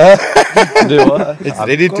pakken. Do what? It's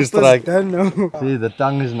ready to strike. Done now. See, the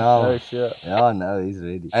tongue is now. Oh shit. Yeah, no, he's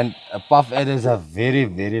ready. And a puff adder is a very,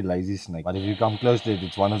 very lazy snake. But if you come close to it,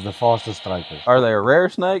 it's one of the fastest strikers. Are they a rare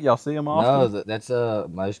snake? Y'all see them often? No, that's a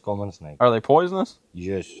most common snake. Are they poisonous?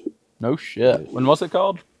 Yes, No shit. And what's it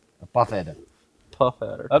called? a puff adder. Puff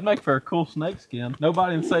adder. That'd make for a cool snake skin.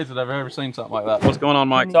 Nobody in the States has ever seen something like that. What's going on,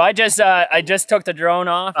 Mike? So I just took the drone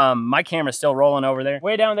off. My camera's still rolling over there.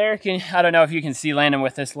 Way down there, I don't know if you can see Landon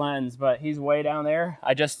with this lens, but he's way down there.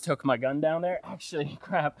 I just took my gun down there. Actually,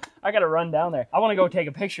 crap, I gotta run down there. I wanna go take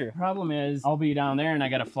a picture. Problem is, I'll be down there and I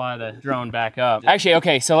gotta fly the drone back up. Actually,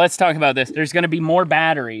 okay, so let's talk about this. There's gonna be more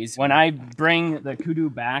batteries. When I bring the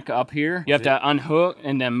Kudo back up here, you have to unhook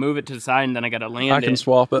and then move it to the side, and then I gotta land I it. can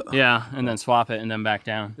swap it. Yeah, and then swap it and then back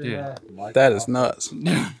down. Dude, that is nuts.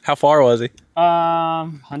 How far was he?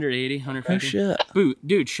 180, 150. Oh shit.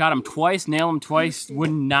 Dude, shot him twice, nailed him twice,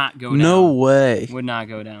 would not go down. No way. Would not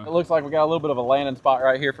go down. It looks like we got a little bit of a landing spot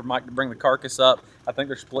right here for Mike to bring the carcass up. I think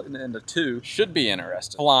they're splitting it into two. Should be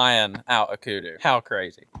interesting. Flying out a kudu. How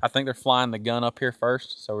crazy. I think they're flying the gun up here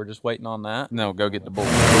first, so we're just waiting on that. And then we'll go get the bull.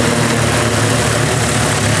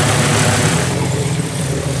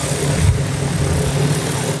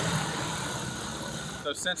 So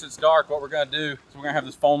So since it's dark, what we're gonna do is we're gonna have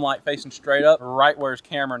this foam light facing straight up, right where his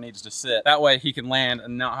camera needs to sit. That way he can land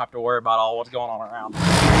and not have to worry about all what's going on around.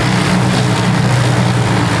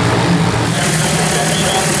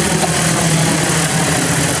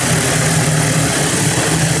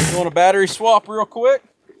 You want a battery swap real quick?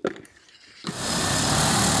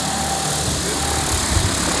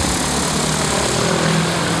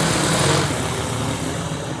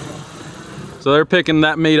 So they're picking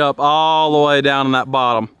that meat up all the way down in that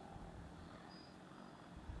bottom.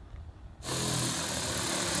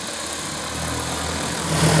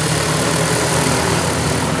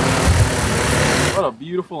 What a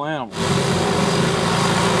beautiful animal. Pick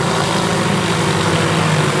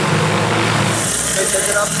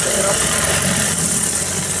it up, pick it up.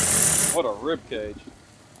 What a rib cage.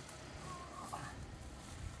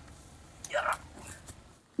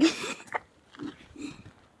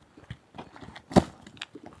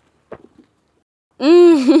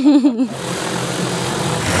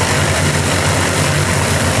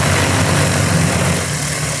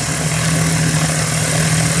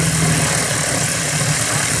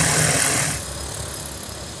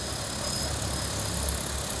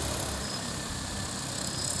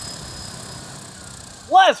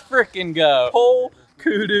 Let's frickin' go. Whole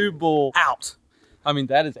kudu bull out. I mean,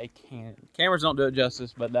 that is a cannon. Cameras don't do it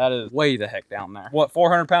justice, but that is way the heck down there. What,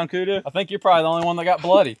 400-pound kudu? I think you're probably the only one that got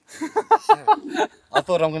bloody. I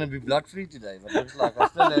thought I'm going to be blood-free today, but looks like I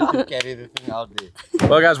still have to carry the thing out there.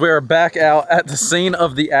 Well, guys, we are back out at the scene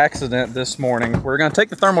of the accident this morning. We're going to take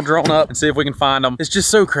the thermal drone up and see if we can find him. It's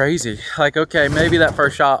just so crazy. Like, okay, maybe that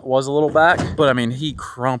first shot was a little back, but I mean, he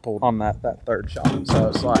crumpled on that third shot. So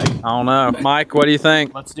it's like, I don't know. Mike, what do you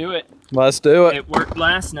think? Let's do it. Let's do it. It worked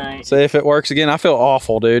last night. See if it works again. I feel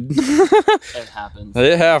awful, dude. It happens.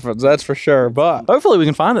 It happens, that's for sure. But hopefully we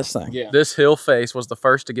can find this thing. Yeah. This hill face was the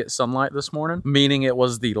first to get sunlight this morning, meaning it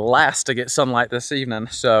was the last to get sunlight this evening.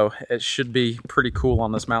 So it should be pretty cool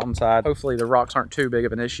on this mountainside. Hopefully the rocks aren't too big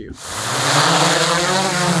of an issue.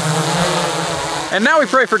 And now we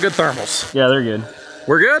pray for good thermals. Yeah, they're good.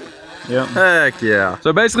 We're good? Yep. Heck yeah.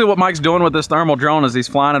 So basically what Mike's doing with this thermal drone is he's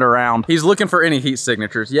flying it around. He's looking for any heat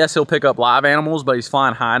signatures. Yes, he'll pick up live animals, but he's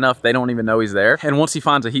flying high enough they don't even know he's there. And once he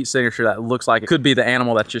finds a heat signature that looks like it could be the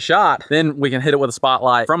animal that you shot, then we can hit it with a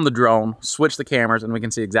spotlight from the drone, switch the cameras, and we can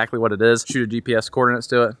see exactly what it is, shoot a GPS coordinates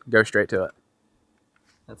to it, go straight to it.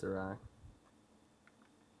 That's a rock.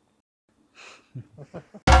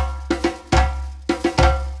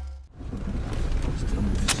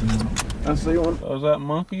 I see one. Oh, is that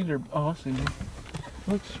monkeys or? Oh, I see one.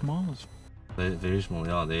 Looks small as. Very small,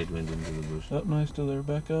 yeah, they went into the bush. Up nice till they're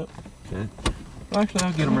back up. Okay. Well, actually,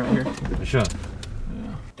 I'll get them right here. For sure.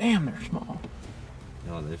 Yeah. Damn, they're small.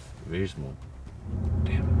 Yeah, they're very small.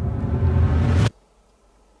 Damn.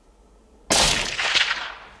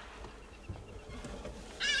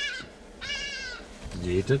 Did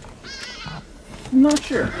you hit it? I'm not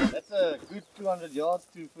sure. That's a good 200 yards,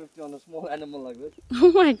 250 on a small animal like this.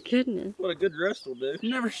 Oh my goodness. What a good rest will do.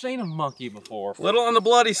 Never seen a monkey before. Little on the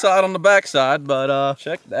bloody side on the backside, but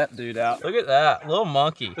check that dude out. Look at that, little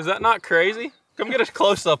monkey. Is that not crazy? Come get a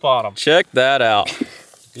close up on him. Check that out.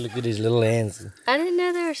 Look at his little hands. I didn't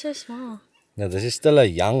know they were so small. Now this is still a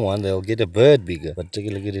young one, they'll get a bird bigger. But take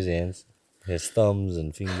a look at his hands. He has thumbs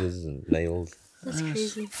and fingers and nails. That's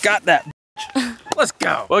crazy. Got that. Let's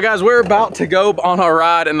go. Well, guys, we're about to go on a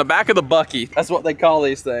ride in the back of the bucky. That's what they call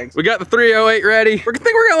these things. We got the 308 ready. We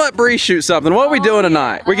think we're gonna let Bree shoot something. What are we doing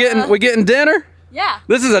tonight? We getting dinner? Yeah.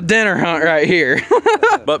 This is a dinner hunt right here.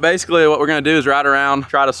 But basically what we're gonna do is ride around,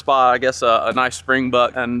 try to spot, I guess, a nice spring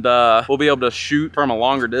buck, and we'll be able to shoot from a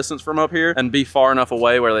longer distance from up here and be far enough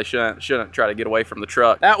away where they shouldn't try to get away from the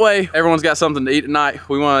truck. That way, everyone's got something to eat at night.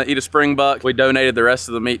 We wanna eat a spring buck. We donated the rest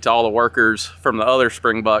of the meat to all the workers from the other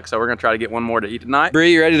spring buck, so we're gonna try to get one more to eat tonight.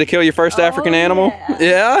 Bree, you ready to kill your first African animal?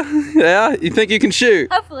 Yeah? Yeah? You think you can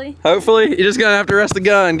shoot? Hopefully. Hopefully? You're just gonna have to rest the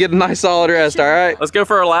gun, get a nice solid rest, all right? Let's go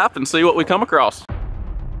for a lap and see what we come across.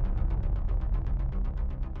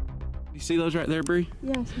 You see those right there, Bree?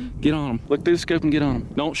 Yeah. Get on them. Look through the scope and get on them.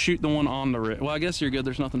 Don't shoot the one on the ridge. Well, I guess you're good.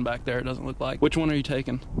 There's nothing back there, it doesn't look like. Which one are you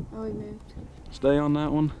taking? Oh, we moved. Stay on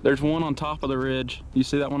that one. There's one on top of the ridge. You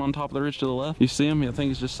see that one on top of the ridge to the left? You see him? I think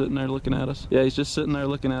he's just sitting there looking at us. Yeah, he's just sitting there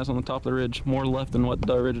looking at us on the top of the ridge. More left than what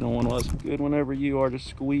the original one was. Good whenever you are, just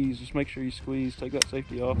squeeze. Just make sure you squeeze. Take that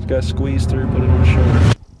safety off. Just gotta squeeze through, put it on the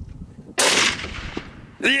shoulder.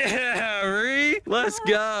 Yeah, Bree! Let's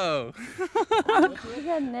go. I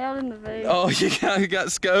got nailed in the face. Oh, you got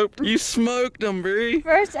scoped? You smoked him, Bree.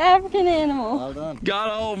 First African animal. Well done. Got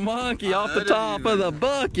an old monkey off the top of the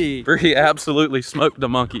bucky. Bree absolutely smoked the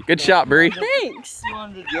monkey. Good shot, Bree. Thanks.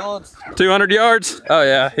 200 yards. 200 yards? Oh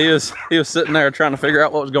yeah, he was sitting there trying to figure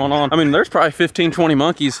out what was going on. I mean, there's probably 15, 20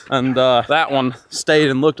 monkeys, and that one stayed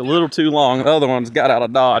and looked a little too long. The other ones got out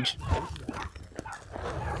of dodge.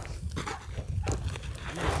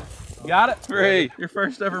 Got it, Bree. Your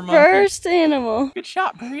first ever monkey. First animal. Good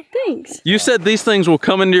shot, Bree. Thanks. You said these things will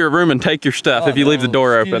come into your room and take your stuff if you leave the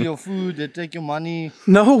door Steal open. your food, they take your money,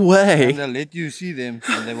 No way. and they'll let you see them,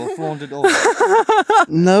 and they will flaunt it off.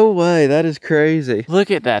 No way. That is crazy. Look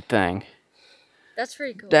at that thing. That's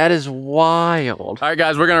pretty cool. That is wild. All right,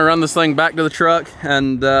 guys, we're gonna run this thing back to the truck,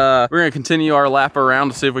 and we're gonna continue our lap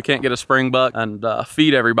around to see if we can't get a spring buck and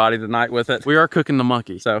feed everybody tonight with it. We are cooking the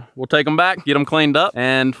monkey, so we'll take them back, get them cleaned up,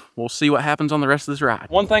 and we'll see what happens on the rest of this ride.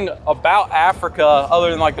 One thing about Africa,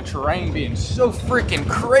 other than like the terrain being so freaking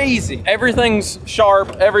crazy, everything's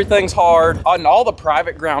sharp, everything's hard, and all the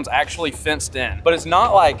private ground's actually fenced in. But it's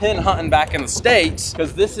not like hen hunting back in the States,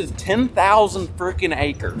 because this is 10,000 freaking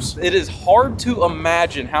acres. It is hard to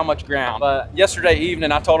imagine how much ground. But yesterday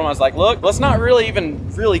evening I told him, I was like, look, let's not really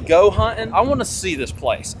go hunting. I want to see this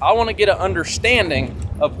place. I want to get an understanding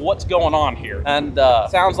of what's going on here. And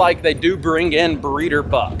sounds like they do bring in breeder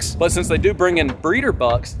bucks. But since they do bring in breeder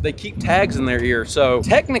bucks, they keep tags in their ear. So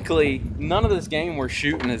technically none of this game we're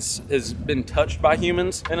shooting has been touched by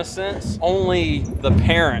humans in a sense. Only the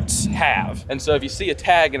parents have. And so if you see a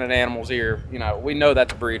tag in an animal's ear, you know, we know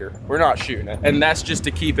that's a breeder. We're not shooting it. And that's just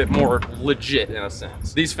to keep it more legit in a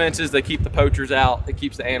sense. These fences, they keep the poachers out. It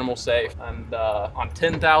keeps the animals safe. And on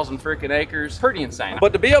 10,000 freaking acres, pretty insane.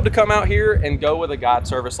 But to be able to come out here and go with a guide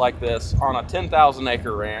service like this on a 10,000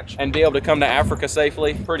 acre ranch and be able to come to Africa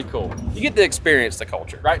safely, pretty cool. You get to experience the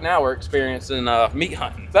culture. Right now we're experiencing meat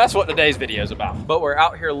hunting. That's what today's video is about. But we're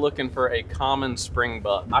out here looking for a common spring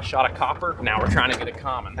buck. I shot a copper, now we're trying to get a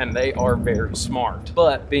common, and they are very smart.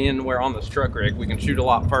 But being we're on this truck rig, we can shoot a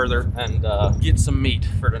lot further and get some meat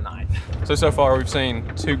for tonight. So far we've seen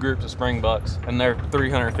 2 groups of spring bucks, and they're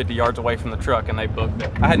 350 yards away from the truck, and they booked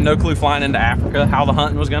it. I had no clue flying into Africa how the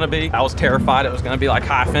hunting was gonna be. I was terrified it was gonna be like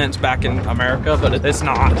high fence back in America, but it's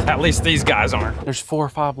not. At least these guys aren't. There's 4 or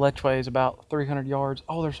 5 lechways about 300 yards.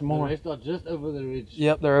 Oh, there's some more. They're not just over the ridge.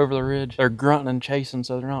 Yep, they're over the ridge. They're grunting and chasing,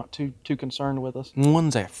 so they're not too concerned with us.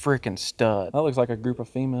 One's a freaking stud. That looks like a group of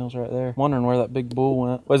females right there. Wondering where that big bull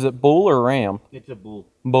went. Was it bull or ram? It's a bull.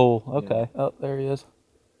 Bull, okay. Yeah. Oh, there he is.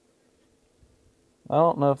 I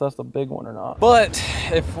don't know if that's the big one or not. But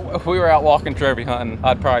if we were out walking trophy hunting,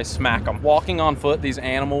 I'd probably smack them. Walking on foot, these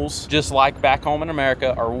animals, just like back home in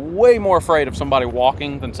America, are way more afraid of somebody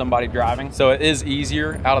walking than somebody driving. So it is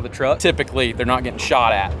easier out of the truck. Typically, they're not getting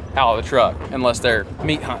shot at out of the truck unless they're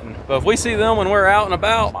meat hunting. But if we see them when we're out and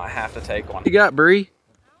about, I have to take one. You got, Bree?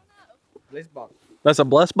 Blessed buck. That's a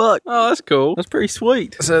blessed buck. Oh, that's cool. That's pretty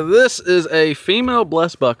sweet. So this is a female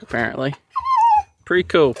blessed buck, apparently. Pretty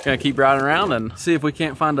cool. Gonna keep riding around and see if we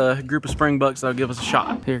can't find a group of spring bucks that'll give us a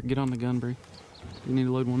shot. Here, get on the gun, Bree. You need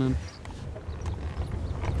to load one in.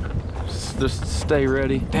 Just stay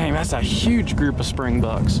ready. Dang, that's a huge group of spring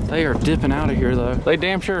bucks. They are dipping out of here though. They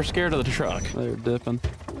damn sure are scared of the truck. They're dipping.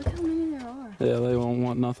 Look how many there are. Yeah, they won't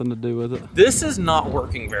want nothing to do with it. This is not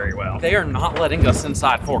working very well. They are not letting us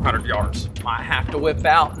inside 400 yards. Might have to whip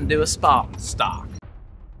out and do a spot and stock.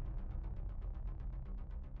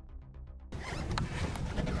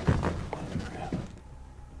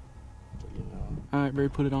 All right, Bree,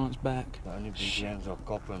 put it on its back. The only big rams are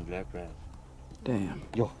copper and black rams. Damn.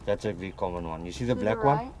 Yo, that's a very common one. You see the black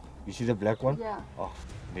one? You see the black one? Yeah. Oh,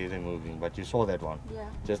 they're moving, but you saw that one? Yeah.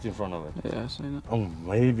 Just in front of it. Yeah, I seen it. I'm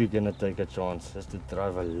maybe gonna take a chance just to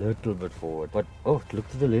drive a little bit forward. But, oh, look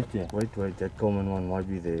to the left here. Wait, that common one might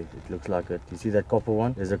be there. It looks like it. You see that copper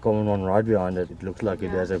one? There's a common one right behind it. It looks like it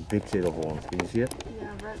has a big set of horns. Can you see it? Yeah,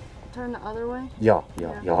 right. Turn the other way? Yeah,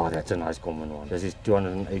 that's a nice common one. This is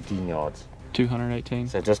 218 yards. 218.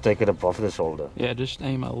 So just take it above the shoulder. Yeah, just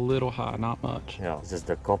aim a little high, not much. Yeah, it's just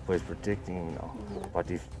the copper is protecting him now.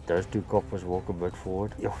 But if those 2 coppers walk a bit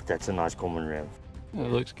forward, yo, that's a nice common ram.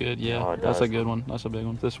 It looks good, yeah. Oh, that's a good one. That's a big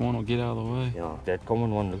one. This one will get out of the way. Yeah, that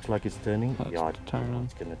common one looks like it's turning. That's yeah, turning.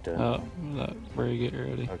 It's gonna turn. Oh, Bree, get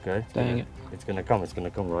ready. Okay. Dang it. It's gonna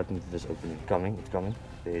come right into this opening. It's coming.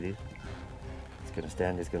 There it is. It's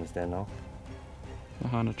gonna stand now.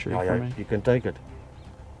 Behind a tree for for me. You can take it.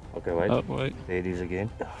 Okay, wait. Oh, wait. There it is again.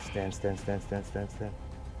 Stand.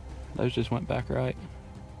 Those just went back right.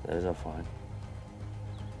 Those are fine.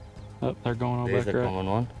 Oh, they're going all There's back the right. common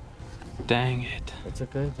one. Dang it. It's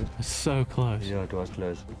okay. It's so close. Yeah, it was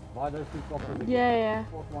close. Yeah.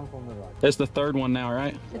 It's the third one now,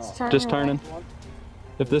 right? It's turning. Just turning.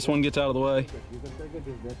 If this one gets out of the way.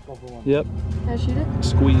 Yep. Can I shoot it?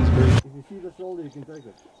 Squeeze, Bree. If you see the shoulder, you can take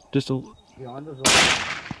it. Just a... Behind the shoulder.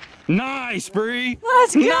 Nice, Bree!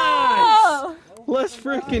 Let's go! Nice! Let's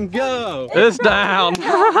freaking go! It's down!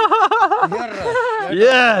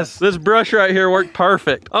 Yes! This brush right here worked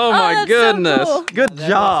perfect. Oh my that's goodness. so cool. Good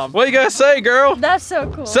job. What you guys say, girl? That's so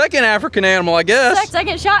cool. Second African animal, I guess.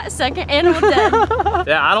 Second shot, second animal dead.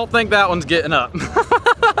 Yeah, I don't think that one's getting up.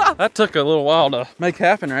 That took a little while to make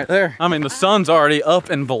happen right there. I mean, the sun's already up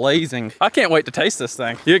and blazing. I can't wait to taste this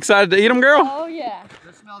thing. You excited to eat them, girl? Oh yeah.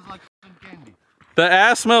 This smells like candy. The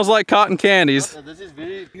ass smells like cotton candies. This is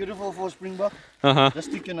very beautiful for springbok. Just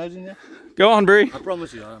stick your nose in there. Go on, Bree. I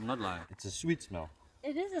promise you, I'm not lying. It's a sweet smell.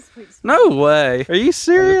 It is a sweet smell. No way. Are you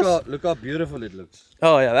serious? Look how beautiful it looks.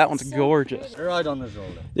 Oh yeah, that one's gorgeous. Right on the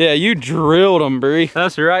shoulder. Yeah, you drilled them, Bree.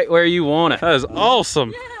 That's right where you want it. That is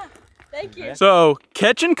awesome. Yeah, thank you. So,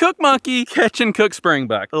 catch and cook monkey, catch and cook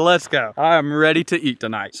springbuck. Let's go. I am ready to eat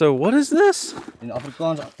tonight. So, what is this? In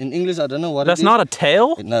Afrikaans, in English, I don't know what That's it is. not a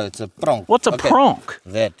tail? No, it's a pronk. What's a pronk?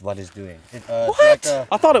 That, what it's doing. What?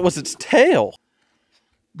 I thought it was its tail.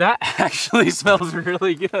 That actually smells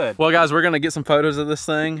really good. Well, guys, we're gonna get some photos of this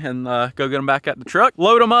thing and go get them back at the truck,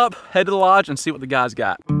 load them up, head to the lodge, and see what the guys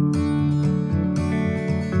got.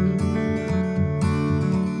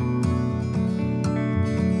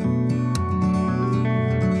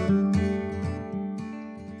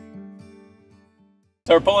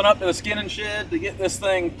 So we're pulling up to the skinning shed to get this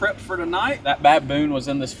thing prepped for tonight. That baboon was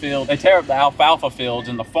in this field. They tear up the alfalfa fields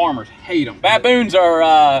and the farmers hate them. Baboons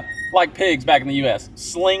are like pigs back in the US.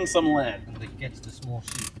 Sling some lead. They catch the small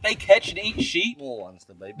sheep. They catch and eat sheep? Small ones,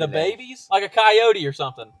 the baby. The babies? Like a coyote or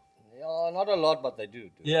something? Yeah, not a lot, but they do.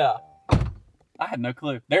 Yeah. I had no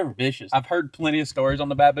clue. They're vicious. I've heard plenty of stories on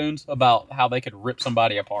the baboons about how they could rip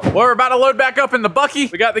somebody apart. Well, we're about to load back up in the bucky.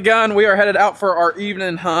 We got the gun. We are headed out for our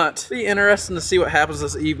evening hunt. Be interesting to see what happens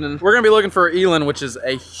this evening. We're gonna be looking for an eland, which is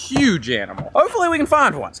a huge animal. Hopefully we can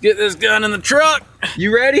find one. Let's get this gun in the truck.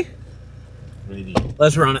 You ready? Ready.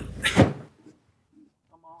 Let's run it. Come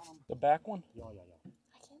on. The back one? Yeah.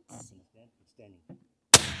 I can't see. It's standing.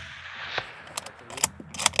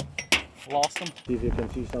 Lost him. See if you can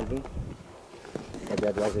see something.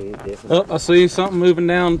 That was a definite. Oh, I see something moving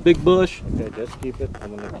down, big bush. Okay, just keep it.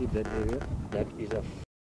 I'm gonna keep that area. That is a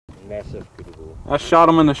massive Kudo. I shot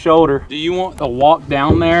him in the shoulder. Do you want to walk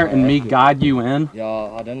down there and me guide you in? Yeah,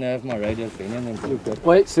 I don't have my radio thing in and look at.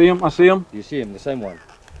 Wait, see him? I see him. You see him, the same one.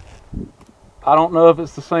 I don't know if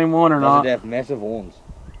it's the same one or not. Does it have massive horns?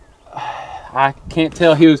 I can't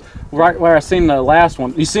tell. He was right where I seen the last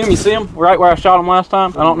one. You see him? You see him? Right where I shot him last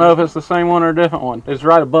time? I don't know if it's the same one or a different one. It's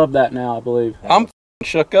right above that now, I believe. I'm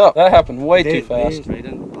shook up. That happened way too fast.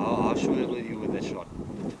 How sure were you with that shot?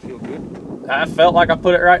 Did it feel good? I felt like I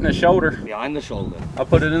put it right in the shoulder. Behind the shoulder? I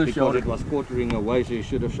put it in the shoulder. Because it was quartering away, so you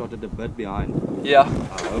should have shot it a bit behind. Yeah.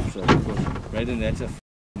 I hope so. Because Brayden, that's a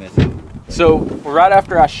massive. So right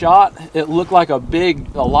after I shot, it looked like a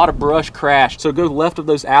lot of brush crashed. So go left of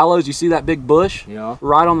those aloes, you see that big bush? Yeah.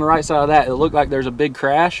 Right on the right side of that, it looked like there's a big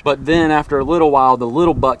crash. But then after a little while, the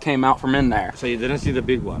little buck came out from in there. So you didn't see the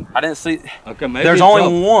big one? I didn't see. Okay, maybe there's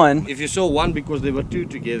only one. If you saw one, because there were two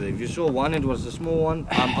together. If you saw one, it was a small one.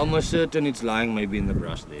 I'm almost certain it's lying maybe in the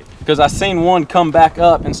brush there. Because I seen one come back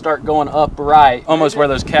up and start going up right, almost where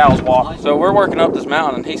those cows walk. So we're working up this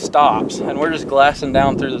mountain and he stops and we're just glassing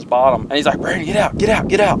down through this bottom. And he's like, Brady, get out, get out,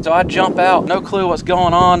 get out. So I jump out, no clue what's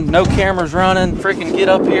going on, no cameras running, freaking get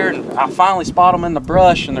up here. And I finally spot him in the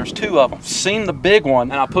brush and there's two of them. Seen the big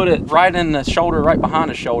one and I put it right in the shoulder, right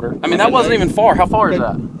behind his shoulder. I mean, that wasn't even far. How far is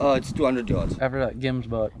that? It's 200 yards. After that Gims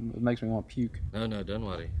buck, it makes me want to puke. No, don't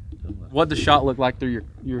worry. What'd the shot look like through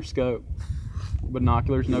your scope?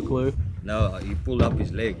 Binoculars, no clue? No, he pulled up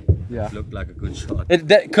his leg. Yeah. It looked like a good shot.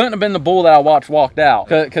 That couldn't have been the bull that I watched walked out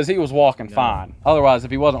because he was walking fine. Otherwise,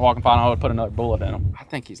 if he wasn't walking fine, I would put another bullet in him. I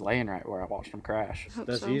think he's laying right where I watched him crash.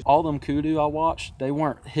 All them kudu I watched, they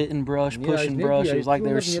weren't hitting brush, pushing brush. It was like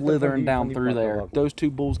they were slithering down through there. Those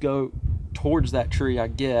two bulls go towards that tree, I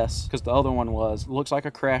guess, because the other one looks like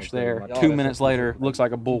a crash there. 2 minutes later, looks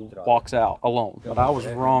like a bull walks out alone. But I was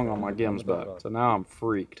wrong on my Gims buck, so now I'm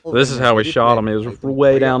freaked. This is how we shot him. He was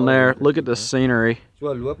way down there. Look at the scenery.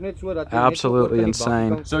 Absolutely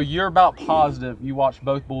insane. So you're about positive you watched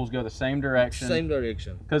both bulls go the same direction? Same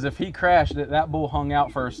direction. Because if he crashed, that bull hung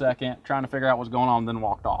out for a second trying to figure out what's going on, then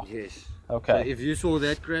walked off. Yes. Okay. So if you saw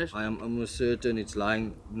that crash, I am almost certain it's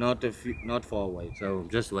lying not far away. So I'm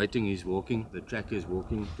just waiting. He's walking. The tracker is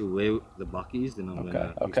walking to where the buck is. Then I'm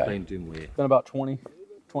gonna explain to him where. It's been about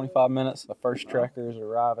 25 minutes. The first tracker is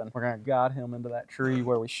arriving. We're gonna guide him into that tree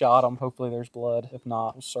where we shot him. Hopefully there's blood. If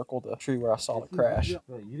not, we'll circle the tree where I saw the crash.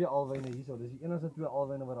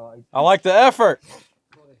 I like the effort.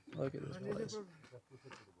 Look at this place.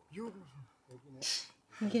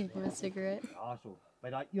 You gave him a cigarette. By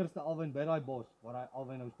daai eerste alwyn by daai bos waar daai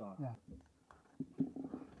alwyn nou staan.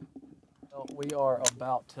 Well, we are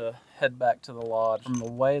about to head back to the lodge. From the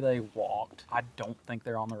way they walked, I don't think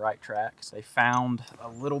they're on the right tracks. They found a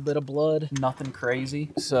little bit of blood, nothing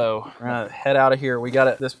crazy. So we're gonna head out of here. We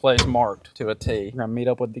got this place marked to a T. We're gonna meet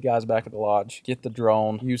up with the guys back at the lodge, get the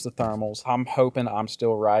drone, use the thermals. I'm hoping I'm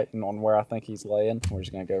still right and on where I think he's laying. We're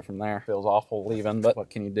just gonna go from there. Feels awful leaving, but what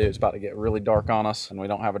can you do? It's about to get really dark on us and we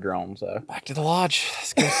don't have a drone. So back to the lodge.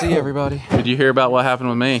 Let's go see everybody. Did you hear about what happened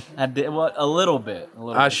with me? I did, what, a little bit.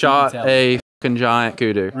 I shot a fucking giant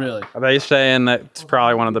kudu. Really? Are they saying that it's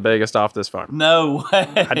probably one of the biggest off this farm? No way.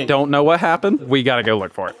 I don't know what happened. We got to go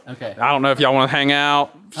look for it. Okay. I don't know if y'all want to hang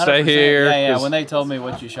out, stay here. Yeah, when they told me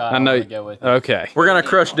what you shot, I know. I'm gonna go with you. Okay. We're going to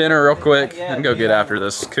crush dinner real quick and go get after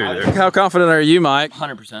this kudu. How confident are you, Mike?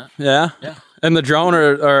 100%. Yeah? Yeah. In the drone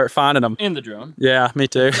or finding them? In the drone. Yeah, me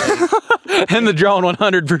too. In the drone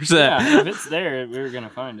 100%. Yeah, if it's there, we're going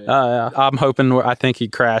to find it. Oh, yeah. I'm hoping I think he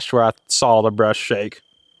crashed where I saw the brush shake.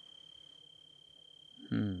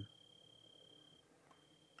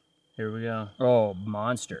 Here we go. Oh,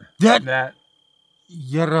 monster. That.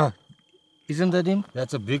 Yara. Isn't that him?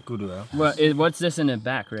 That's a big kudu, huh? Well, what's this in the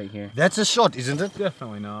back right here? That's a shot, isn't it?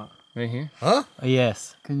 Definitely not. Right here? Huh?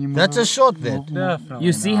 Yes. Can you move? That's a shot then. Definitely.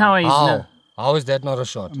 You see how he's... How is that not a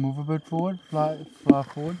shot? Move a bit forward, fly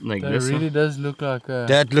forward. Like that this really one? does look like a...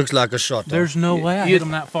 That looks like a shot. There's no way I hit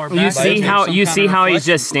him that far back. You see how he's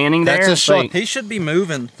just standing there? That's a shot. He should be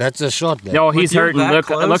moving. That's a shot then. No, he's hurting.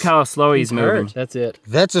 Look how slow he's moving. Hurt. That's it.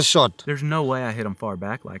 That's a shot. There's no way I hit him far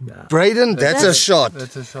back like that. Brayden, that's a shot.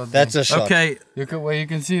 That's a shot. That's a shot. Okay. You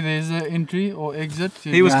can see there's an entry or exit.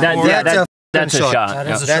 He was That's a shot.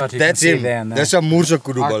 That's him. That's a Moorse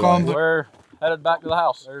kudu ball. We're headed back to the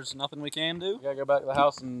house. There's nothing we can do. We gotta go back to the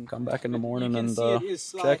house and come back in the morning and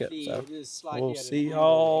check it. So we'll see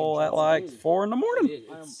y'all at like 4 in the morning.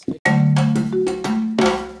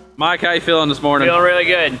 Mike, how you feeling this morning? Feeling really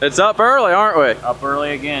good. It's up early, aren't we? Up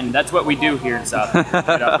early again. That's what we do here in South.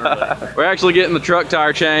 Get up early. We're actually getting the truck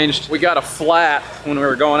tire changed. We got a flat when we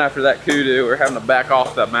were going after that kudu. We were having to back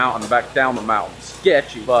off the mountain, back down the mountain.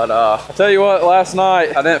 Sketchy. But I'll tell you what, last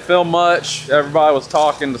night I didn't film much. Everybody was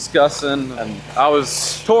talking, discussing, and I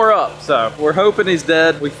was tore up. So we're hoping he's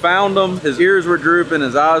dead. We found him. His ears were drooping,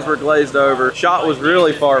 his eyes were glazed over. Shot was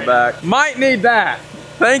really far back. Might need that.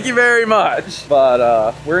 Thank you very much.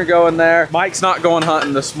 But we're gonna go in there. Mike's not going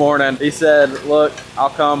hunting this morning. He said, look,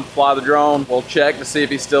 I'll come fly the drone. We'll check to see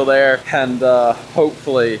if he's still there. And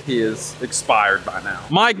hopefully he is expired by now.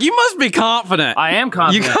 Mike, you must be confident. I am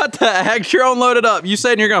confident. You got the X-drone loaded up. You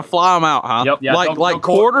said you're gonna fly him out, huh? Yep. Yeah, like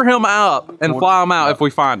quarter him up and fly him out if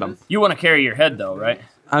we find him. You want to carry your head though, right?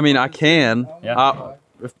 I mean, I can. Yeah.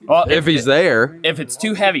 If he's there. If it's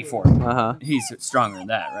too heavy for him, he's stronger than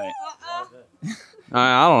that, right?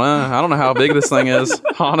 I don't know. I don't know how big this thing is,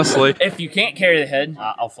 honestly. If you can't carry the head,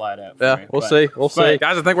 I'll fly it out. Yeah, we'll see. We'll see.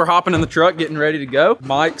 Guys, I think we're hopping in the truck, getting ready to go.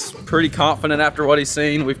 Mike's pretty confident after what he's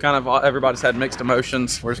seen. We've kind of, everybody's had mixed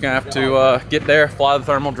emotions. We're just gonna have to get there, fly the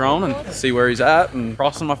thermal drone and see where he's at. And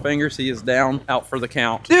crossing my fingers, he is down, out for the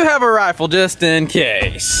count. Do have a rifle just in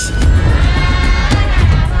case.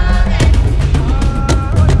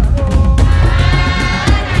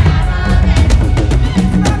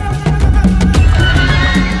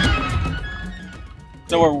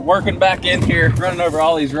 So we're working back in here, running over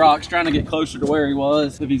all these rocks, trying to get closer to where he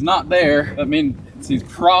was. If he's not there, that means he's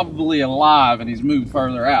probably alive and he's moved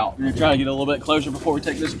further out. We're gonna try to get a little bit closer before we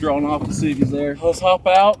take this drone off to see if he's there. Let's hop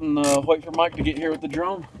out and wait for Mike to get here with the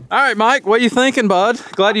drone. All right, Mike, what are you thinking, bud?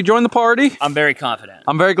 Glad you joined the party? I'm very confident.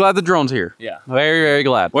 I'm very glad the drone's here. Yeah. Very, very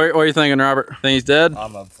glad. What are you thinking, Robert? Think he's dead?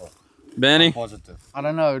 I'm up for. Benny? Positive. I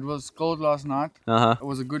don't know. It was cold last night. It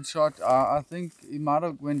was a good shot. I think he might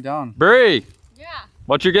have went down. Bree? Yeah.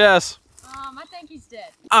 What's your guess? I think he's dead.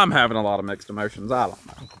 I'm having a lot of mixed emotions. I don't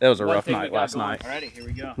know. It was a rough night last night. Alrighty, here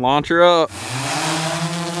we go. Launch her up.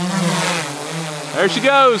 There she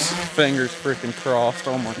goes. Fingers freaking crossed.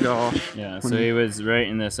 Oh my gosh. Yeah, so he was right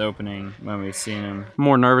in this opening when we seen him. I'm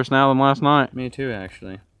more nervous now than last night. Me too,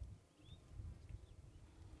 actually.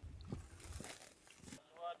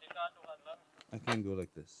 I can't go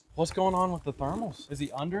like this. What's going on with the thermals? Is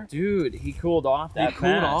he under? Dude, he cooled off that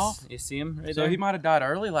cooled fast. off? You see him right So there? he might have died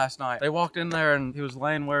early last night. They walked in there and he was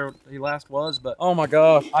laying where he last was, but oh my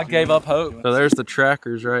gosh, I gave up hope. So there's the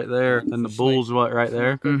trackers right there and the bulls right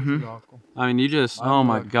there. I mean, you just, oh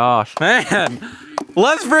my gosh. Man,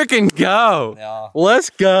 let's freaking go. Yeah. Let's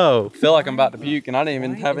go. I feel like I'm about to puke and I didn't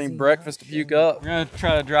even have any breakfast to puke up. We're gonna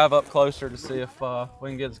try to drive up closer to see if we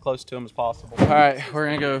can get as close to him as possible. All right, we're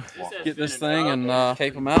gonna go get this thing and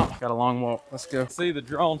cape him out. Got a long walk. Let's go see the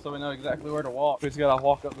drone so we know exactly where to walk. We just gotta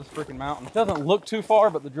walk up this freaking mountain. It doesn't look too far,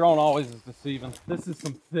 but the drone always is deceiving. This is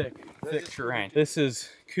some thick terrain. This is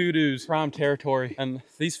Kudo's prime territory. And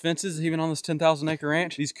these fences, even on this 10,000 acre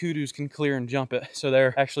ranch, these Kudos can clear and jump it. So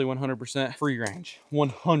they're actually 100% free range.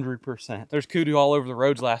 100%. There's Kudo all over the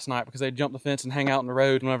roads last night because they'd jump the fence and hang out in the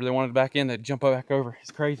road. Whenever they wanted to back in, they'd jump back over.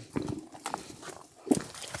 It's crazy.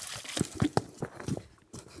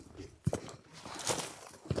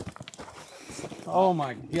 Oh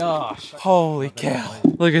my gosh. Holy cow.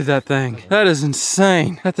 Look at that thing. That is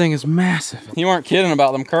insane. That thing is massive. You weren't kidding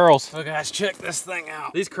about them curls. Oh guys, check this thing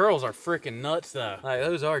out. These curls are freaking nuts though. Like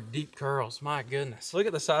those are deep curls. My goodness. Look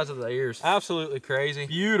at the size of the ears. Absolutely crazy.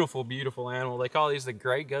 Beautiful, beautiful animal. They call these the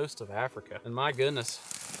gray ghosts of Africa. And my goodness,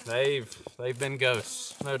 they've been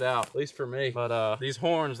ghosts, no doubt, at least for me. But these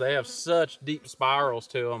horns, they have such deep spirals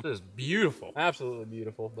to them. This is beautiful. Absolutely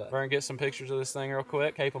beautiful. But we're gonna get some pictures of this thing real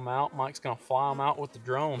quick, cape them out. Mike's gonna fly them out with the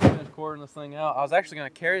drone. Recording this thing out. I was actually gonna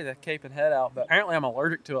carry the cape and head out, but apparently I'm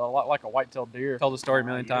allergic to it a lot like a white-tailed deer. I've told the story a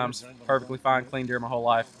million times. Perfectly fine, clean deer my whole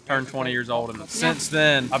life. Turned 20 years old, and since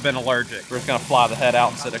then I've been allergic. We're just gonna fly the head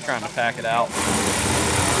out instead of trying to pack it out.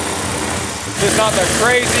 It's not the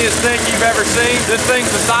craziest thing you've ever seen. This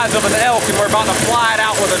thing's the size of an elk, and we're about to fly it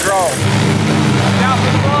out with a drone. Watch out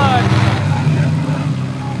for the blood.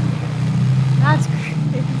 That's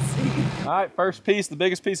crazy. All right, first piece, the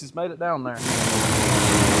biggest piece has made it down there.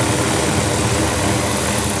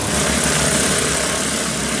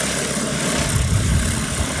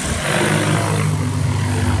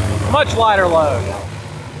 Much lighter load.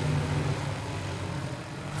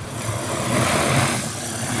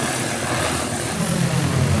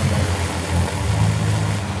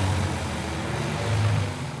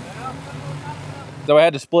 So we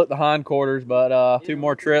had to split the hindquarters, but 2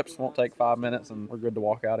 more trips, won't take 5 minutes, and we're good to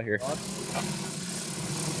walk out of here.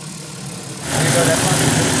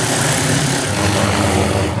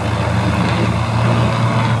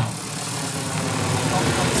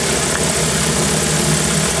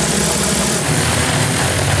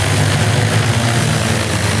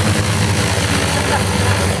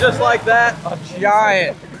 Just like that, a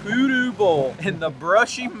giant kudu bull in the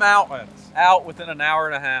brushy mountains. Out within an hour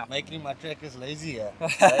and a half. Making my trekkers lazy, yeah.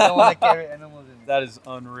 They don't want to carry animals in. That is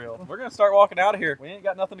unreal. We're gonna start walking out of here. We ain't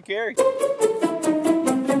got nothing to carry.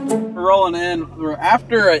 We're rolling in. We're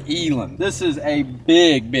after an eland. This is a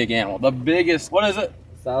big, big animal. The biggest, what is it?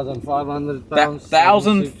 1,500 pounds.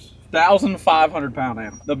 1,500 pound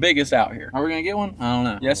animal. The biggest out here. Are we gonna get one? I don't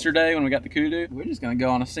know. Yesterday when we got the kudu, we're just gonna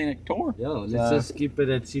go on a scenic tour. Yeah, let's just keep it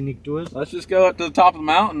at scenic tours. Let's just go up to the top of the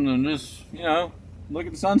mountain and just, you know, look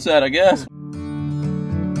at the sunset, I guess.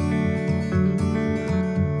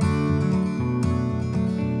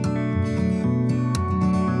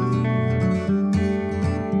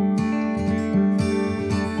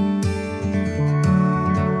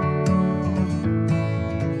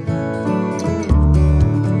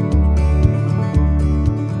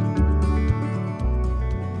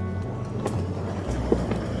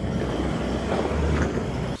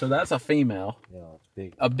 So that's a female. Yeah, it's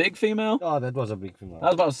big. A big female? Oh, that was a big female. I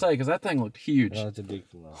was about to say, because that thing looked huge. Yeah, it's a big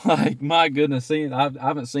female. Like, my goodness, I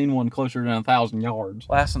haven't seen one closer than 1,000 yards.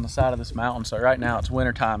 Last on the side of this mountain, so right now it's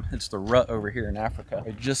wintertime. It's the rut over here in Africa.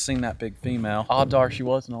 We just seen that big female. Odds are she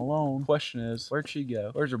wasn't alone. Question is, where'd she go?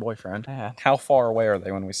 Where's her boyfriend? How far away are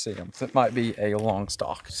they when we see them? It might be a long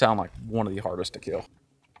stalk. Sound like one of the hardest to kill.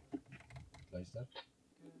 But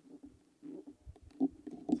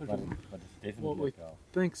it's definitely a cow.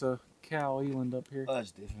 Think's a cow eland up here. Oh,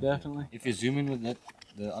 that's definitely. Definitely. If you zoom in with that,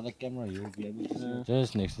 the other camera, you'll be able to see it.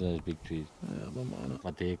 Just next to those big trees. Yeah, I'm on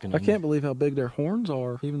But they can I can't believe how big their horns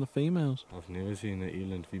are, even the females. I've never seen an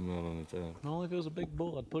eland female on its own. Only if it was a big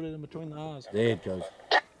bull, I'd put it in between the eyes. There it goes.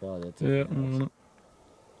 Oh, that's Yeah,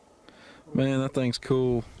 man, that thing's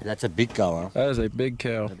cool. That's a big cow, huh? That is a big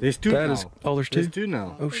cow. There's two That now. is, oh, there's two? There's two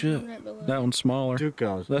now. Oh, shit. That one's smaller. 2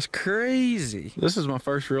 cows. That's crazy. This is my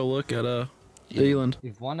first real look at Eland.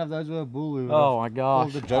 If one of those were a bull, we would Oh my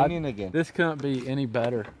gosh. pulled the drone in again. This couldn't be any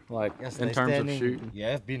better, like Yes, in they're terms standing. of shooting. You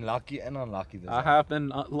have been lucky and unlucky this I have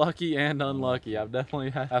been lucky and unlucky. I've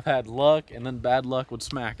definitely I've had luck, and then bad luck would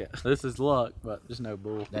smack it. This is luck, but just no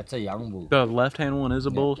bull. That's a young bull. The left-hand one is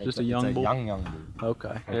a bull, just a young bull. Young bull.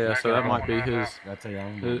 Okay. Yeah, so that might be his. That's a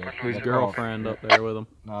young bull. His girlfriend up there with him.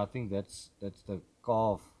 No, I think that's the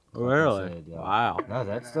calf. Really? Said, yeah. Wow. No,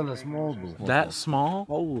 that's still a small bull. That small?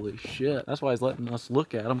 Holy shit. That's why he's letting us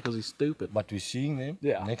look at him, because he's stupid. But we're seeing them.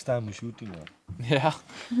 Yeah. Next time we're shooting them. Yeah.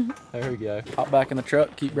 There we go. Hop back in the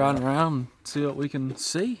truck, keep riding around, and see what we can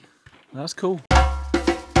see. That's cool.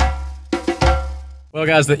 Well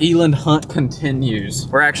guys, the eland hunt continues.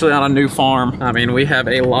 We're actually on a new farm. I mean, we have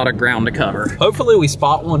a lot of ground to cover. Hopefully we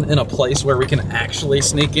spot one in a place where we can actually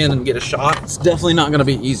sneak in and get a shot. It's definitely not gonna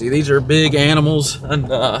be easy. These are big animals, and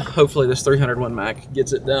hopefully this 301 Mac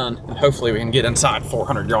gets it done. And hopefully we can get inside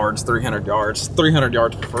 400 yards, 300 yards, 300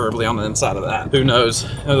 yards preferably on the inside of that. Who knows?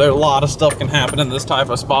 There's a lot of stuff can happen in this type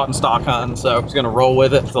of spot and stock hunting, so I'm just gonna roll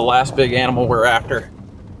with it. It's the last big animal we're after.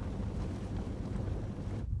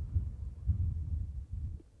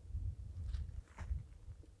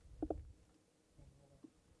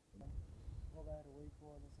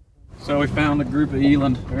 So we found a group of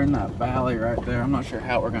eland. They're in that valley right there. I'm not sure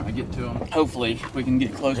how we're gonna get to them. Hopefully we can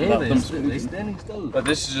get close without them spooking. But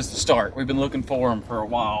this is just the start. We've been looking for them for a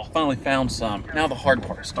while. Finally found some. Now the hard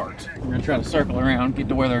part starts. We're gonna try to circle around, get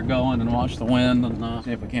to where they're going, and watch the wind, and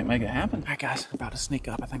see if we can't make it happen. All right guys, we're about to sneak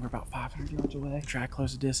up. I think we're about 500 yards away. Try to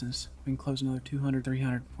close the distance. We can close another 200,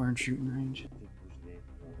 300. We're in shooting range.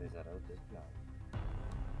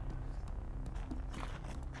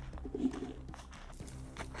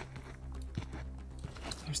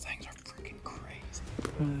 Those things are freaking crazy.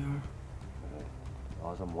 There they are.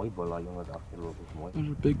 Those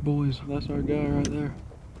are big boys. That's our guy right there.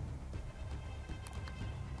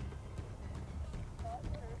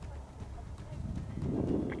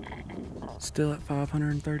 Still at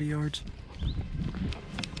 530 yards.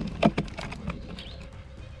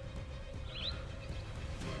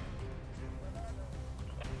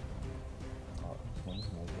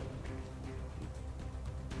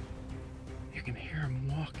 You can hear him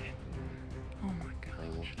walking. Oh my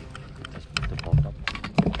gosh.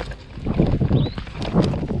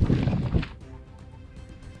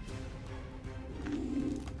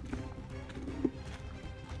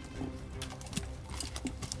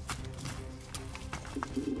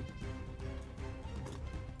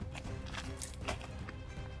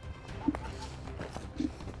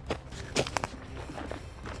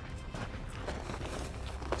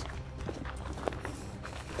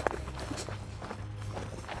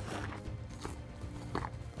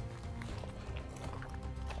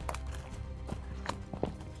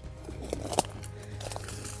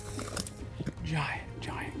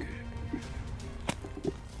 Giant good.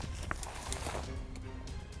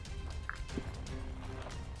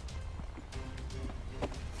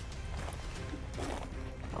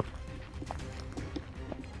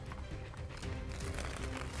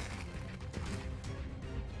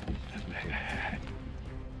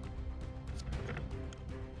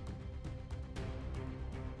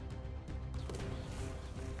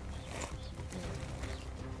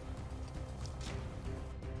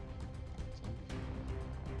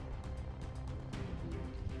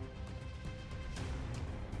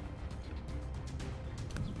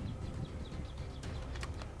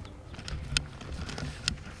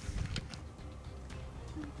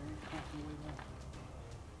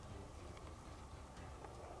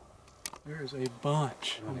 There's a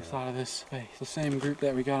bunch on the side of this space. The same group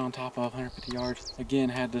that we got on top of 150 yards. Again,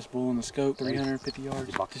 had this bull in the scope, 350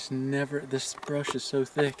 yards. Just never, this brush is so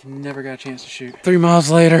thick, never got a chance to shoot. 3 miles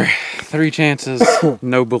later, 3 chances,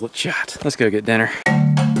 no bullet shot. Let's go get dinner.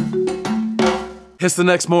 It's the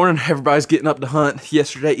next morning, everybody's getting up to hunt.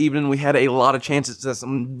 Yesterday evening, we had a lot of chances at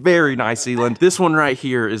some very nice eland. This one right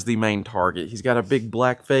here is the main target. He's got a big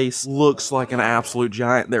black face, looks like an absolute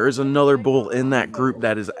giant. There is another bull in that group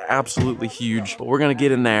that is absolutely huge, but we're gonna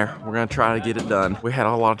get in there. We're gonna try to get it done. We had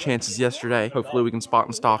a lot of chances yesterday. Hopefully we can spot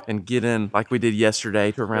and stalk and get in like we did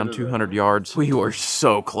yesterday to around 200 yards. We were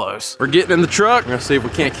so close. We're getting in the truck. We're gonna see if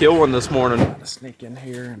we can't kill one this morning. Gotta sneak in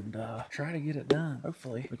here and try to get it done.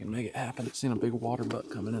 Hopefully we can make it happen. Seen a big water buck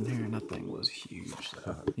coming in here, and that thing was huge.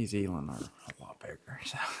 So these eland are a lot bigger.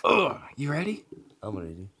 So, you ready? I'm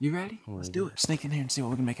ready. You ready? Let's do it. Sneak in here and see what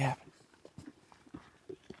we can make happen.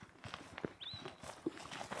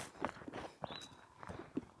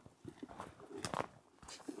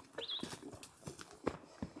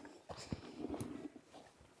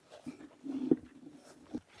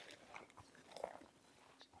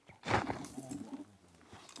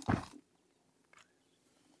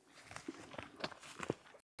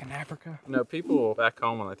 Africa. You know, people back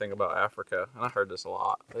home when they think about Africa, and I heard this a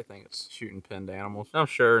lot, they think it's shooting pinned animals. I'm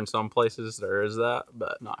sure in some places there is that,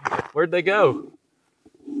 but not here. Where'd they go?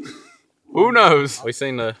 Who knows? We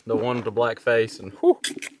seen the one with the black face, and whew,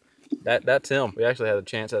 that's him. We actually had a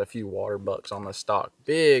chance at a few water bucks on the stock,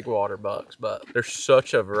 big water bucks, but there's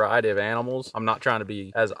such a variety of animals. I'm not trying to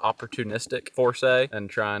be as opportunistic, for say,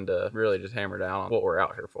 and trying to really just hammer down on what we're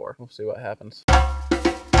out here for. We'll see what happens.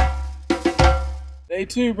 Day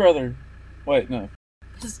 2, brother. Wait, no.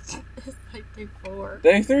 It's like day 4.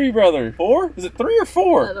 Day 3, brother. 4? Is it 3 or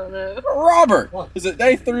 4? I don't know. Robert, is it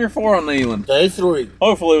day 3 or 4 on the eland? Day 3.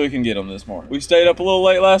 Hopefully we can get them this morning. We stayed up a little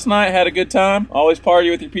late last night, had a good time. Always party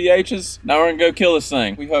with your PHs. Now we're gonna go kill this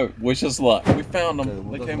thing. We hope. Wish us luck. We found them.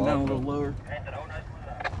 They came down a little lower.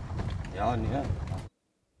 Yeah.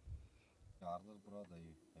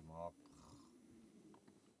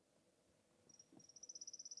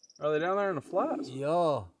 Are they down there in the flats? Yeah.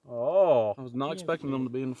 Oh, I was not expecting them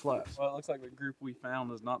to be in the flats. Well, it looks like the group we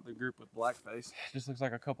found is not the group with blackface. It just looks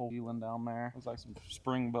like a couple eland down there. Looks like some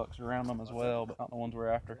spring bucks around them as well, but not the ones we're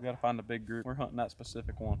after. We gotta find a big group. We're hunting that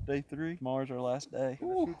specific one. Day 3, tomorrow's our last day.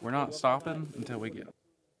 Ooh. We're not stopping until we get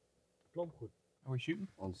them. Are we shooting?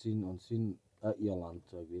 Ons sien eland,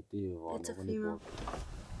 so ek weet nie waar It's a female.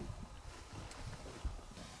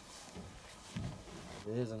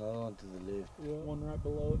 There's another one to the left. Yeah, one right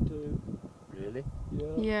below it too. Really?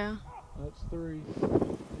 Yeah. Yeah. That's 3.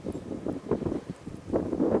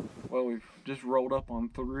 Well, we've just rolled up on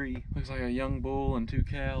 3. Looks like a young bull and 2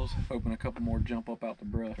 cows. Hoping a couple more jump up out the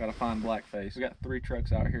brush. Gotta find blackface. We got 3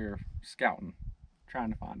 trucks out here scouting,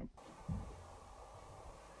 trying to find them.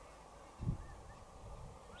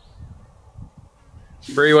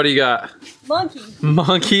 Bree, what do you got? Monkey.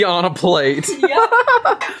 Monkey on a plate. Yeah.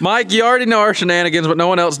 Mike, you already know our shenanigans, but no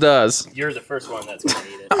one else does. You're the first one that's gonna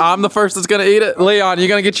eat it. I'm the first that's gonna eat it. Leon, you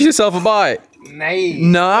gonna get yourself a bite? Nay.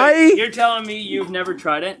 Nay? You're telling me you've never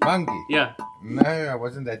tried it? Monkey? Yeah. No, I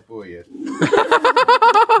wasn't that poor yet.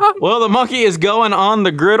 Well, the monkey is going on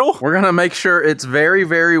the griddle. We're gonna make sure it's very,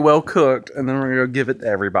 very well cooked, and then we're gonna give it to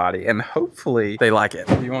everybody, and hopefully they like it.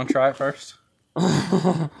 Do you wanna try it first?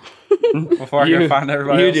 Before I go find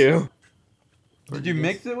everybody else? You do. Did you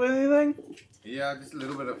mix it with anything? Yeah, just a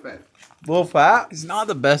little bit of fat. A little fat? It's not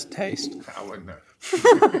the best taste. I wouldn't know.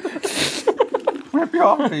 Rip you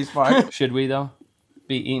off a piece, Mike. Should we though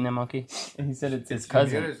be eating a monkey? He said it's his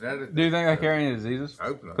cousin. Do you think I carry any diseases? I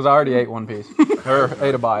hope not. Because I already ate one piece. Or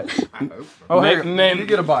ate a bite. I hope not. Oh, hey, you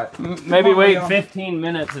get a bite. Maybe wait 15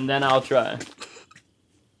 minutes and then I'll try.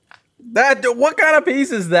 What kind of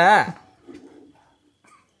piece is that?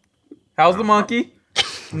 How's the monkey?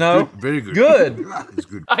 No. Very good. Good. Yeah, it's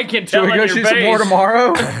good. I can Should tell we on go your shoot some face. more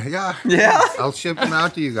tomorrow? Yeah. Yeah? I'll ship them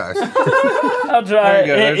out to you guys. I'll try. There you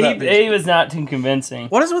go, there's that piece. He was not too convincing.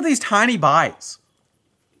 What is with these tiny bites?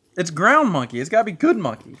 It's ground monkey. It's gotta be good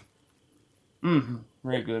monkey. Mm-hmm.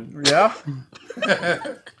 Very good. Yeah?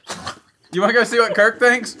 You wanna go see what Kirk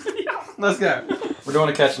thinks? Yeah. Let's go. We're doing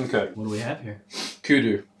a catch and cook. What do we have here?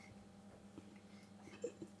 Kudo.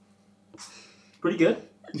 Pretty good.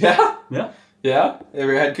 Yeah? Yeah. Yeah?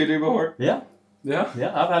 Ever had kudo before? Yeah. Yeah?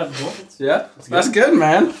 Yeah, I've had it before. Yeah? That's good,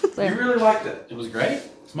 man. You really liked it. It was great.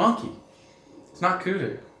 It's monkey. It's not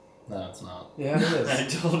kudo. No, it's not. Yeah, it is. I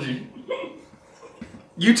told you.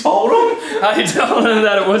 You told him? I told him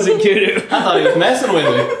that it wasn't kudo. I thought he was messing with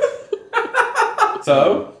me.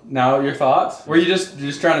 So, now your thoughts? Were you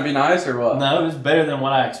just trying to be nice or what? No, it was better than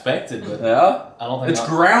what I expected. But Yeah? I don't think It's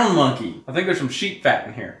ground monkey. I think there's some sheep fat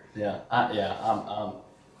in here. Yeah,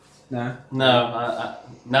 No? No,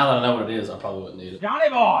 now that I know what it is, I probably wouldn't eat it. Johnny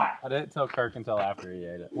boy! I didn't tell Kirk until after he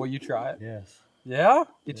ate it. Will you try it? Yes. Yeah?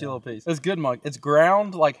 Get you a little piece. It's good monkey. It's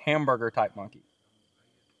ground like hamburger type monkey.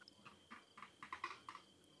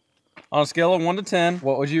 On a scale of 1 to 10,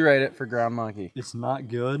 what would you rate it for ground monkey? It's not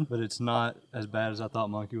good, but it's not as bad as I thought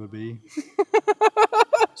monkey would be.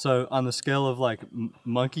 So on the scale of like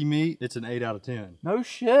monkey meat, it's an 8 out of 10. No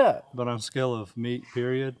shit. But on a scale of meat,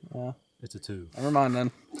 period, yeah, it's a 2. Never mind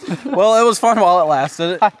then. Well, it was fun while it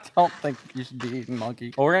lasted. I don't think you should be eating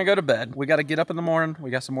monkey. Well, we're gonna go to bed. We gotta get up in the morning. We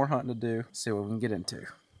got some more hunting to do. See what we can get into.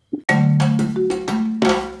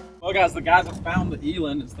 Well, guys, the guys have found the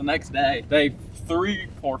eland. It's the next day. Day 3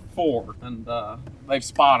 or 4, and they've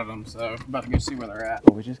spotted them, so we're about to go see where they're at.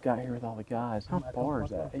 Well, we just got here with all the guys. How far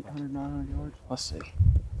is that? 800, 900 yards? Let's see.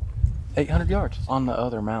 800 yards on the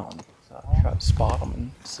other mountain. So I'll try to spot them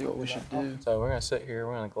and see what we should do. So we're gonna sit here,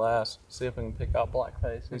 we're gonna glass, see if we can pick out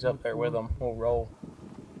Blackface. He's up there with them. We'll roll.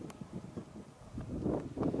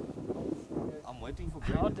 I'm waiting for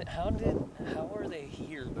How are they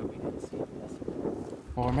here but we didn't see them yesterday?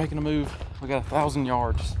 Well, we're making a move We got 1,000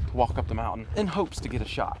 yards to walk up the mountain in hopes to get a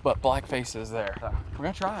shot, but blackface is there. So we're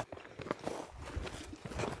gonna try it.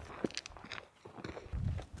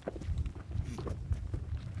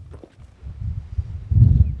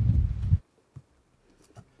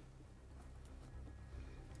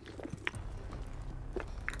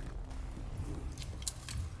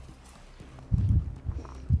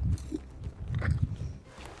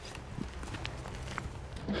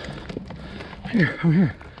 Here, I'm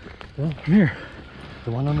here. Yeah, I'm here.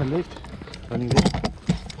 The one on the left, running there.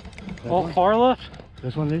 Oh, far left?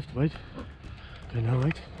 There's one left, wait. Okay, no,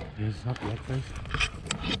 wait. There's not blackface.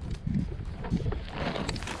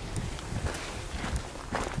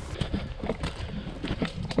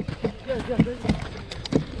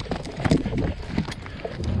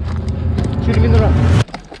 Shoot him in the run.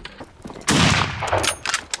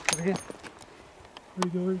 Over here. Where are you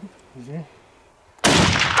going? He's there.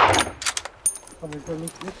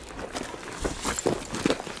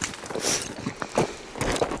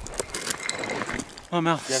 My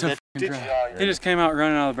mouth is so fucking dry. He just came out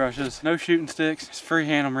running out of the brushes. No shooting sticks. Just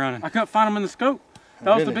freehand him running. I couldn't find him in the scope.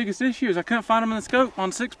 That was the biggest issue, is I couldn't find him in the scope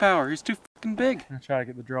on 6 power. He's too fucking big. I try to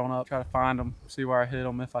get the drone up, try to find him, see where I hit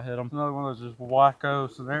him, if I hit him. Another one of those just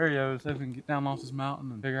wacko scenarios. See if we can get down off this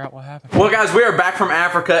mountain and figure out what happened. Well, guys, we are back from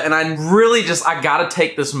Africa, and I gotta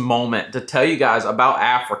take this moment to tell you guys about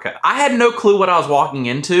Africa. I had no clue what I was walking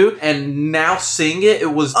into, and now seeing it,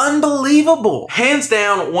 it was unbelievable. Hands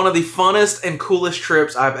down, one of the funnest and coolest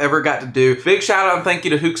trips I've ever got to do. Big shout out and thank you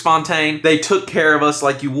to Hooks Fontaine. They took care of us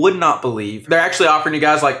like you would not believe. They're actually offering you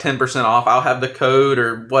guys like 10% off. I'll have the code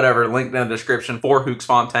or whatever linked in the description for Hooks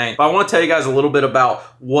Fontaine. But I want to tell you guys a little bit about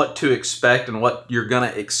what to expect and what you're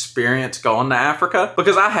gonna experience going to Africa,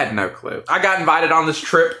 because I had no clue. I got invited on this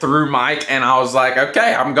trip through Mike, and I was like,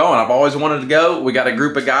 okay, I'm going. I've always wanted to go. We got a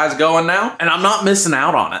group of guys going now, and I'm not missing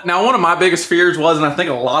out on it. Now, one of my biggest fears was, and I think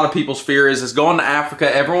a lot of people's fear is going to Africa.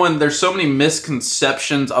 There's so many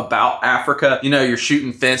misconceptions about Africa. You know, you're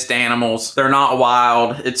shooting fenced animals. They're not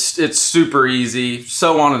wild. It's super easy,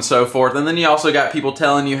 so on and so forth. And then you also got people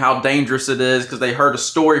telling you how dangerous it is because they heard a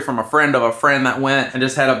story from a friend of a friend that went and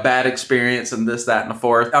just had a bad experience and this, that, and the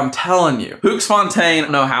fourth. I'm telling you, Hooks Fontaine, I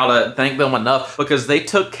don't know how to thank them enough because they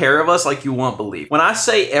took care of us like you won't believe. When I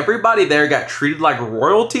say everybody there got treated like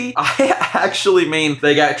royalty, I actually mean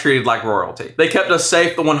they got treated like royalty. They kept us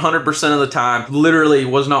safe the 100% of the time. Literally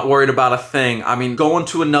was not worried about a thing. I mean, going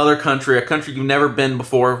to another country, a country you've never been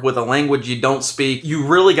before with a language you don't speak, you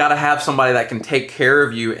really got to have somebody that can take care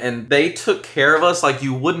of you, and they took care of us like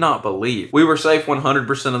you would not believe. We were safe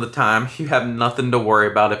 100% of the time. You have nothing to worry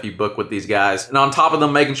about if you book with these guys. And on top of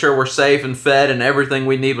them making sure we're safe and fed and everything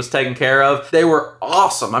we need was taken care of, they were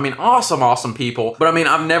awesome. I mean, awesome people. But I mean,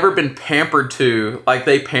 I've never been pampered to like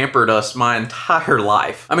they pampered us my entire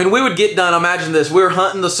life. I mean, we would get done, imagine this, we were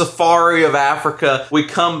hunting the safari of Africa. We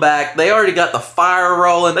come back, they already got the fire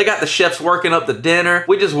rolling. They got the chefs working up the dinner.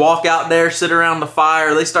 We just walk out there, sit around the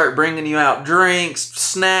fire. They start bringing you out drinks,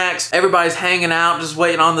 snacks. Everybody's hanging out, just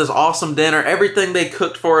waiting on this awesome dinner. Everything they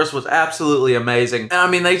cooked for us was absolutely amazing. And I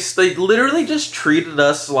mean, they literally just treated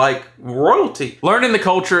us like royalty. Learning the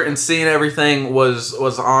culture and seeing everything was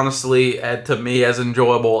honestly, to me, as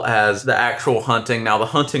enjoyable as the actual hunting. Now, the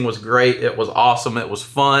hunting was great. It was awesome. It was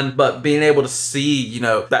fun. But being able to see, you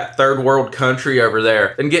know, that third world country over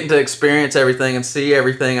there and getting to experience everything and see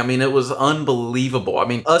everything, I mean, it was unbelievable. I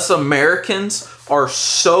mean, us Americans are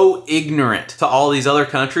so ignorant to all these other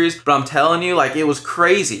countries, but I'm telling you, like, it was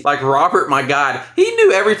crazy. Like, Robert, my guide, he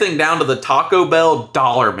knew everything down to the Taco Bell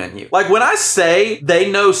dollar menu. Like, when I say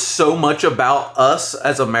they know so much about us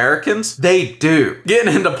as Americans, they do.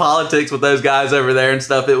 Getting into politics with those guys over there and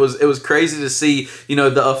stuff, it was crazy to see, you know,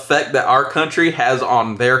 the effect that our country has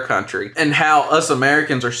on their country and how us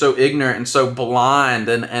Americans are so ignorant and so blind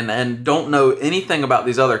and don't know anything about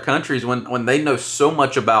these other countries when they know so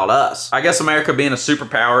much about us. I guess America being a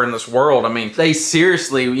superpower in this world, I mean, they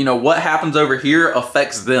seriously, you know, what happens over here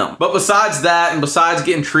affects them. But besides that, and besides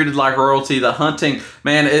getting treated like royalty, the hunting,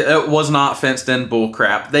 man, it was not fenced in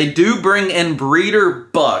bullcrap. They do bring in breeder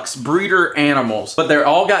bucks, breeder animals, but they're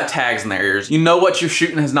all got tags in their ears. You know what you're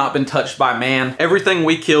shooting has not been touched by man. Everything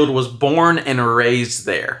we killed was born and raised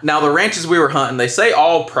there. Now, the ranches we were hunting, they say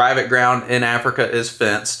all private ground in Africa is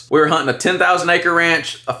fenced. We were hunting a 10,000 acre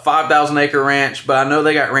ranch, a 5,000 acre ranch, but I know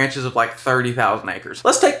they got ranches of like 30,000 50,000 acres.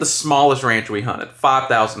 Let's take the smallest ranch we hunted,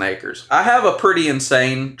 5,000 acres. I have a pretty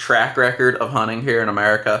insane track record of hunting here in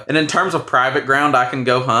America. And in terms of private ground I can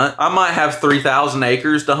go hunt, I might have 3,000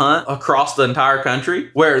 acres to hunt across the entire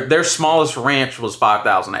country, where their smallest ranch was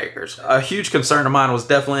 5,000 acres. A huge concern of mine was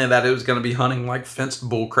definitely that it was gonna be hunting like fenced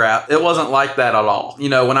bull crap. It wasn't like that at all. You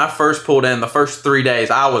know, when I first pulled in the first 3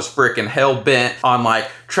 days, I was freaking hell bent on like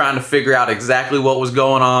trying to figure out exactly what was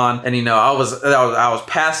going on. And you know, I was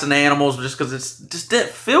passing animals just because it just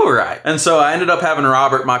didn't feel right. And so I ended up having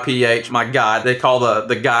Robert, my PH, my guide. They call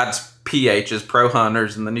the guides PHs, pro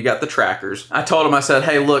hunters, and then you got the trackers. I told him, I said,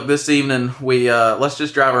 hey, look, this evening let's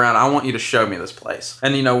just drive around. I want you to show me this place.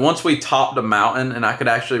 And you know, once we topped a mountain and I could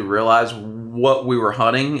actually realize what we were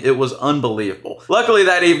hunting, it was unbelievable. Luckily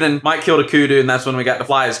that evening, Mike killed a kudu, and that's when we got to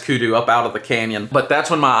fly his kudu up out of the canyon. But that's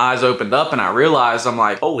when my eyes opened up and I realized, I'm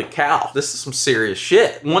like, holy cow, this is some serious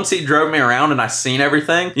shit. Once he drove me around and I seen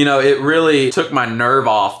everything, you know, it really took my nerve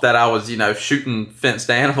off that I was, you know, shooting fenced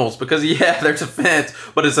animals, because yeah, there's a fence,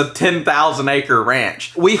 but it's a 10,000 acre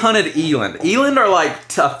ranch. We hunted eland. Eland are like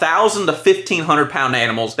 1,000 to 1,500 pound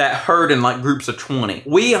animals that herd in like groups of 20.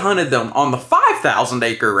 We hunted them on the 5,000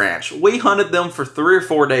 acre ranch. We hunted them for 3 or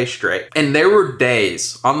 4 days straight. And there were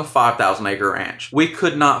days on the 5,000 acre ranch we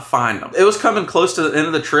could not find them. It was coming close to the end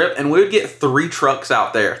of the trip and we would get 3 trucks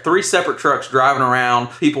out there, 3 separate trucks driving around,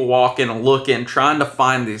 people walking and looking, trying to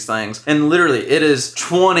find these things. And literally it is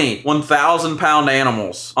 20 1,000 pound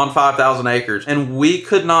animals on 5,000 acres and we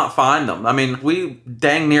could not find them. I mean, we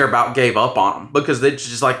dang near about gave up on them because they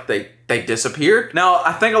just like, they disappeared. Now,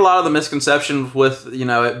 I think a lot of the misconceptions with, you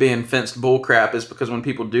know, it being fenced bullcrap is because when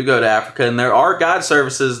people do go to Africa, and there are guide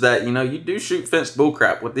services that, you know, you do shoot fenced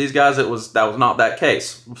bullcrap. With these guys, that was not that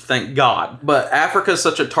case. Thank God. But Africa is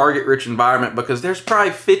such a target-rich environment because there's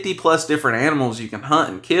probably 50 plus different animals you can hunt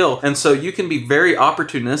and kill. And so you can be very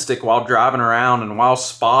opportunistic while driving around and while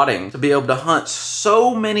spotting to be able to hunt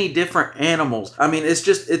so many different animals. I mean,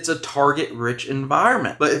 it's a target-rich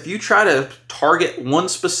environment. But if you try to target one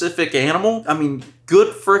specific animal, I mean,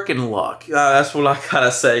 good freaking luck. That's what I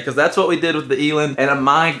gotta say, because that's what we did with the eland. And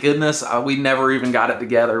my goodness, we never even got it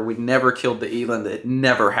together. We never killed the eland. It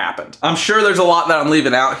never happened. I'm sure there's a lot that I'm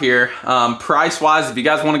leaving out here. Price-wise, if you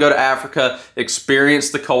guys want to go to Africa,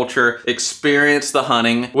 experience the culture, experience the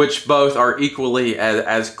hunting, which both are equally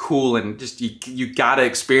as cool, and just you gotta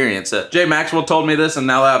experience it. Jay Maxwell told me this, and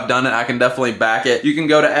now that I've done it, I can definitely back it. You can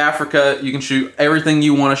go to Africa, you can shoot everything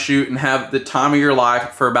you want to shoot and have the time of your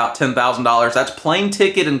life for about $10,000. That's plane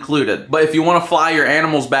ticket included. But if you want to fly your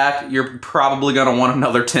animals back, you're probably gonna want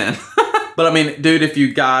another 10. But I mean, dude, if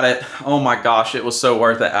you got it, oh my gosh, it was so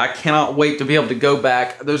worth it. I cannot wait to be able to go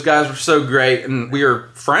back. Those guys were so great, and we are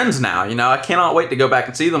friends now, you know? I cannot wait to go back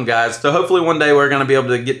and see them guys. So hopefully one day we're gonna be able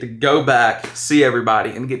to get to go back, see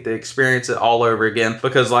everybody, and get to experience it all over again.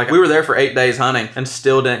 Because like, we were there for 8 days hunting and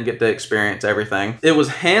still didn't get to experience everything. It was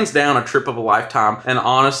hands down a trip of a lifetime. And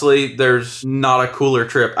honestly, there's not a cooler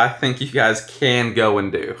trip I think you guys can go and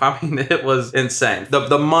do. I mean, it was insane.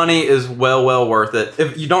 The money is well worth it.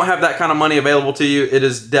 If you don't have that kind of money available to you, it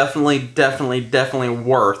is definitely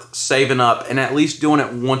worth saving up and at least doing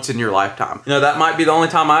it once in your lifetime. You know, that might be the only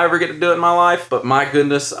time I ever get to do it in my life, but my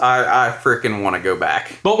goodness, I freaking want to go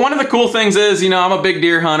back. But one of the cool things is, you know, I'm a big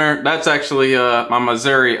deer hunter. That's actually my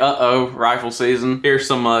Missouri rifle season. Here's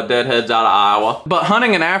some deadheads out of Iowa. But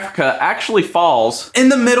hunting in Africa actually falls in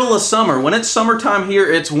the middle of summer. When it's summertime here,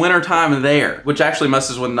 it's wintertime there, which actually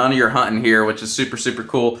messes with none of your hunting here, which is super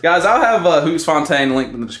cool. Guys, I'll have Hoots Fontaine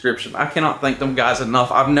linked in the description. I cannot thank them guys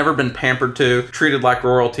enough. I've never been pampered to, treated like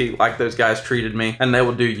royalty like those guys treated me, and they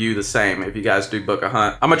will do you the same if you guys do book a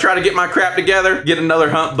hunt. I'm gonna try to get my crap together, get another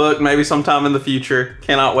hunt booked maybe sometime in the future.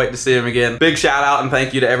 Cannot wait to see them again. Big shout out and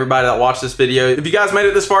thank you to everybody that watched this video. If you guys made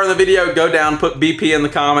it this far in the video, go down, put BP in the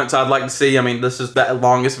comments. I'd like to see. I mean, this is the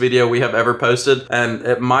longest video we have ever posted, and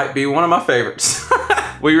it might be one of my favorites.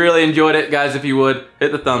 We really enjoyed it, guys. If you would,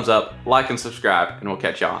 hit the thumbs up, like and subscribe, and we'll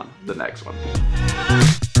catch you on the next one.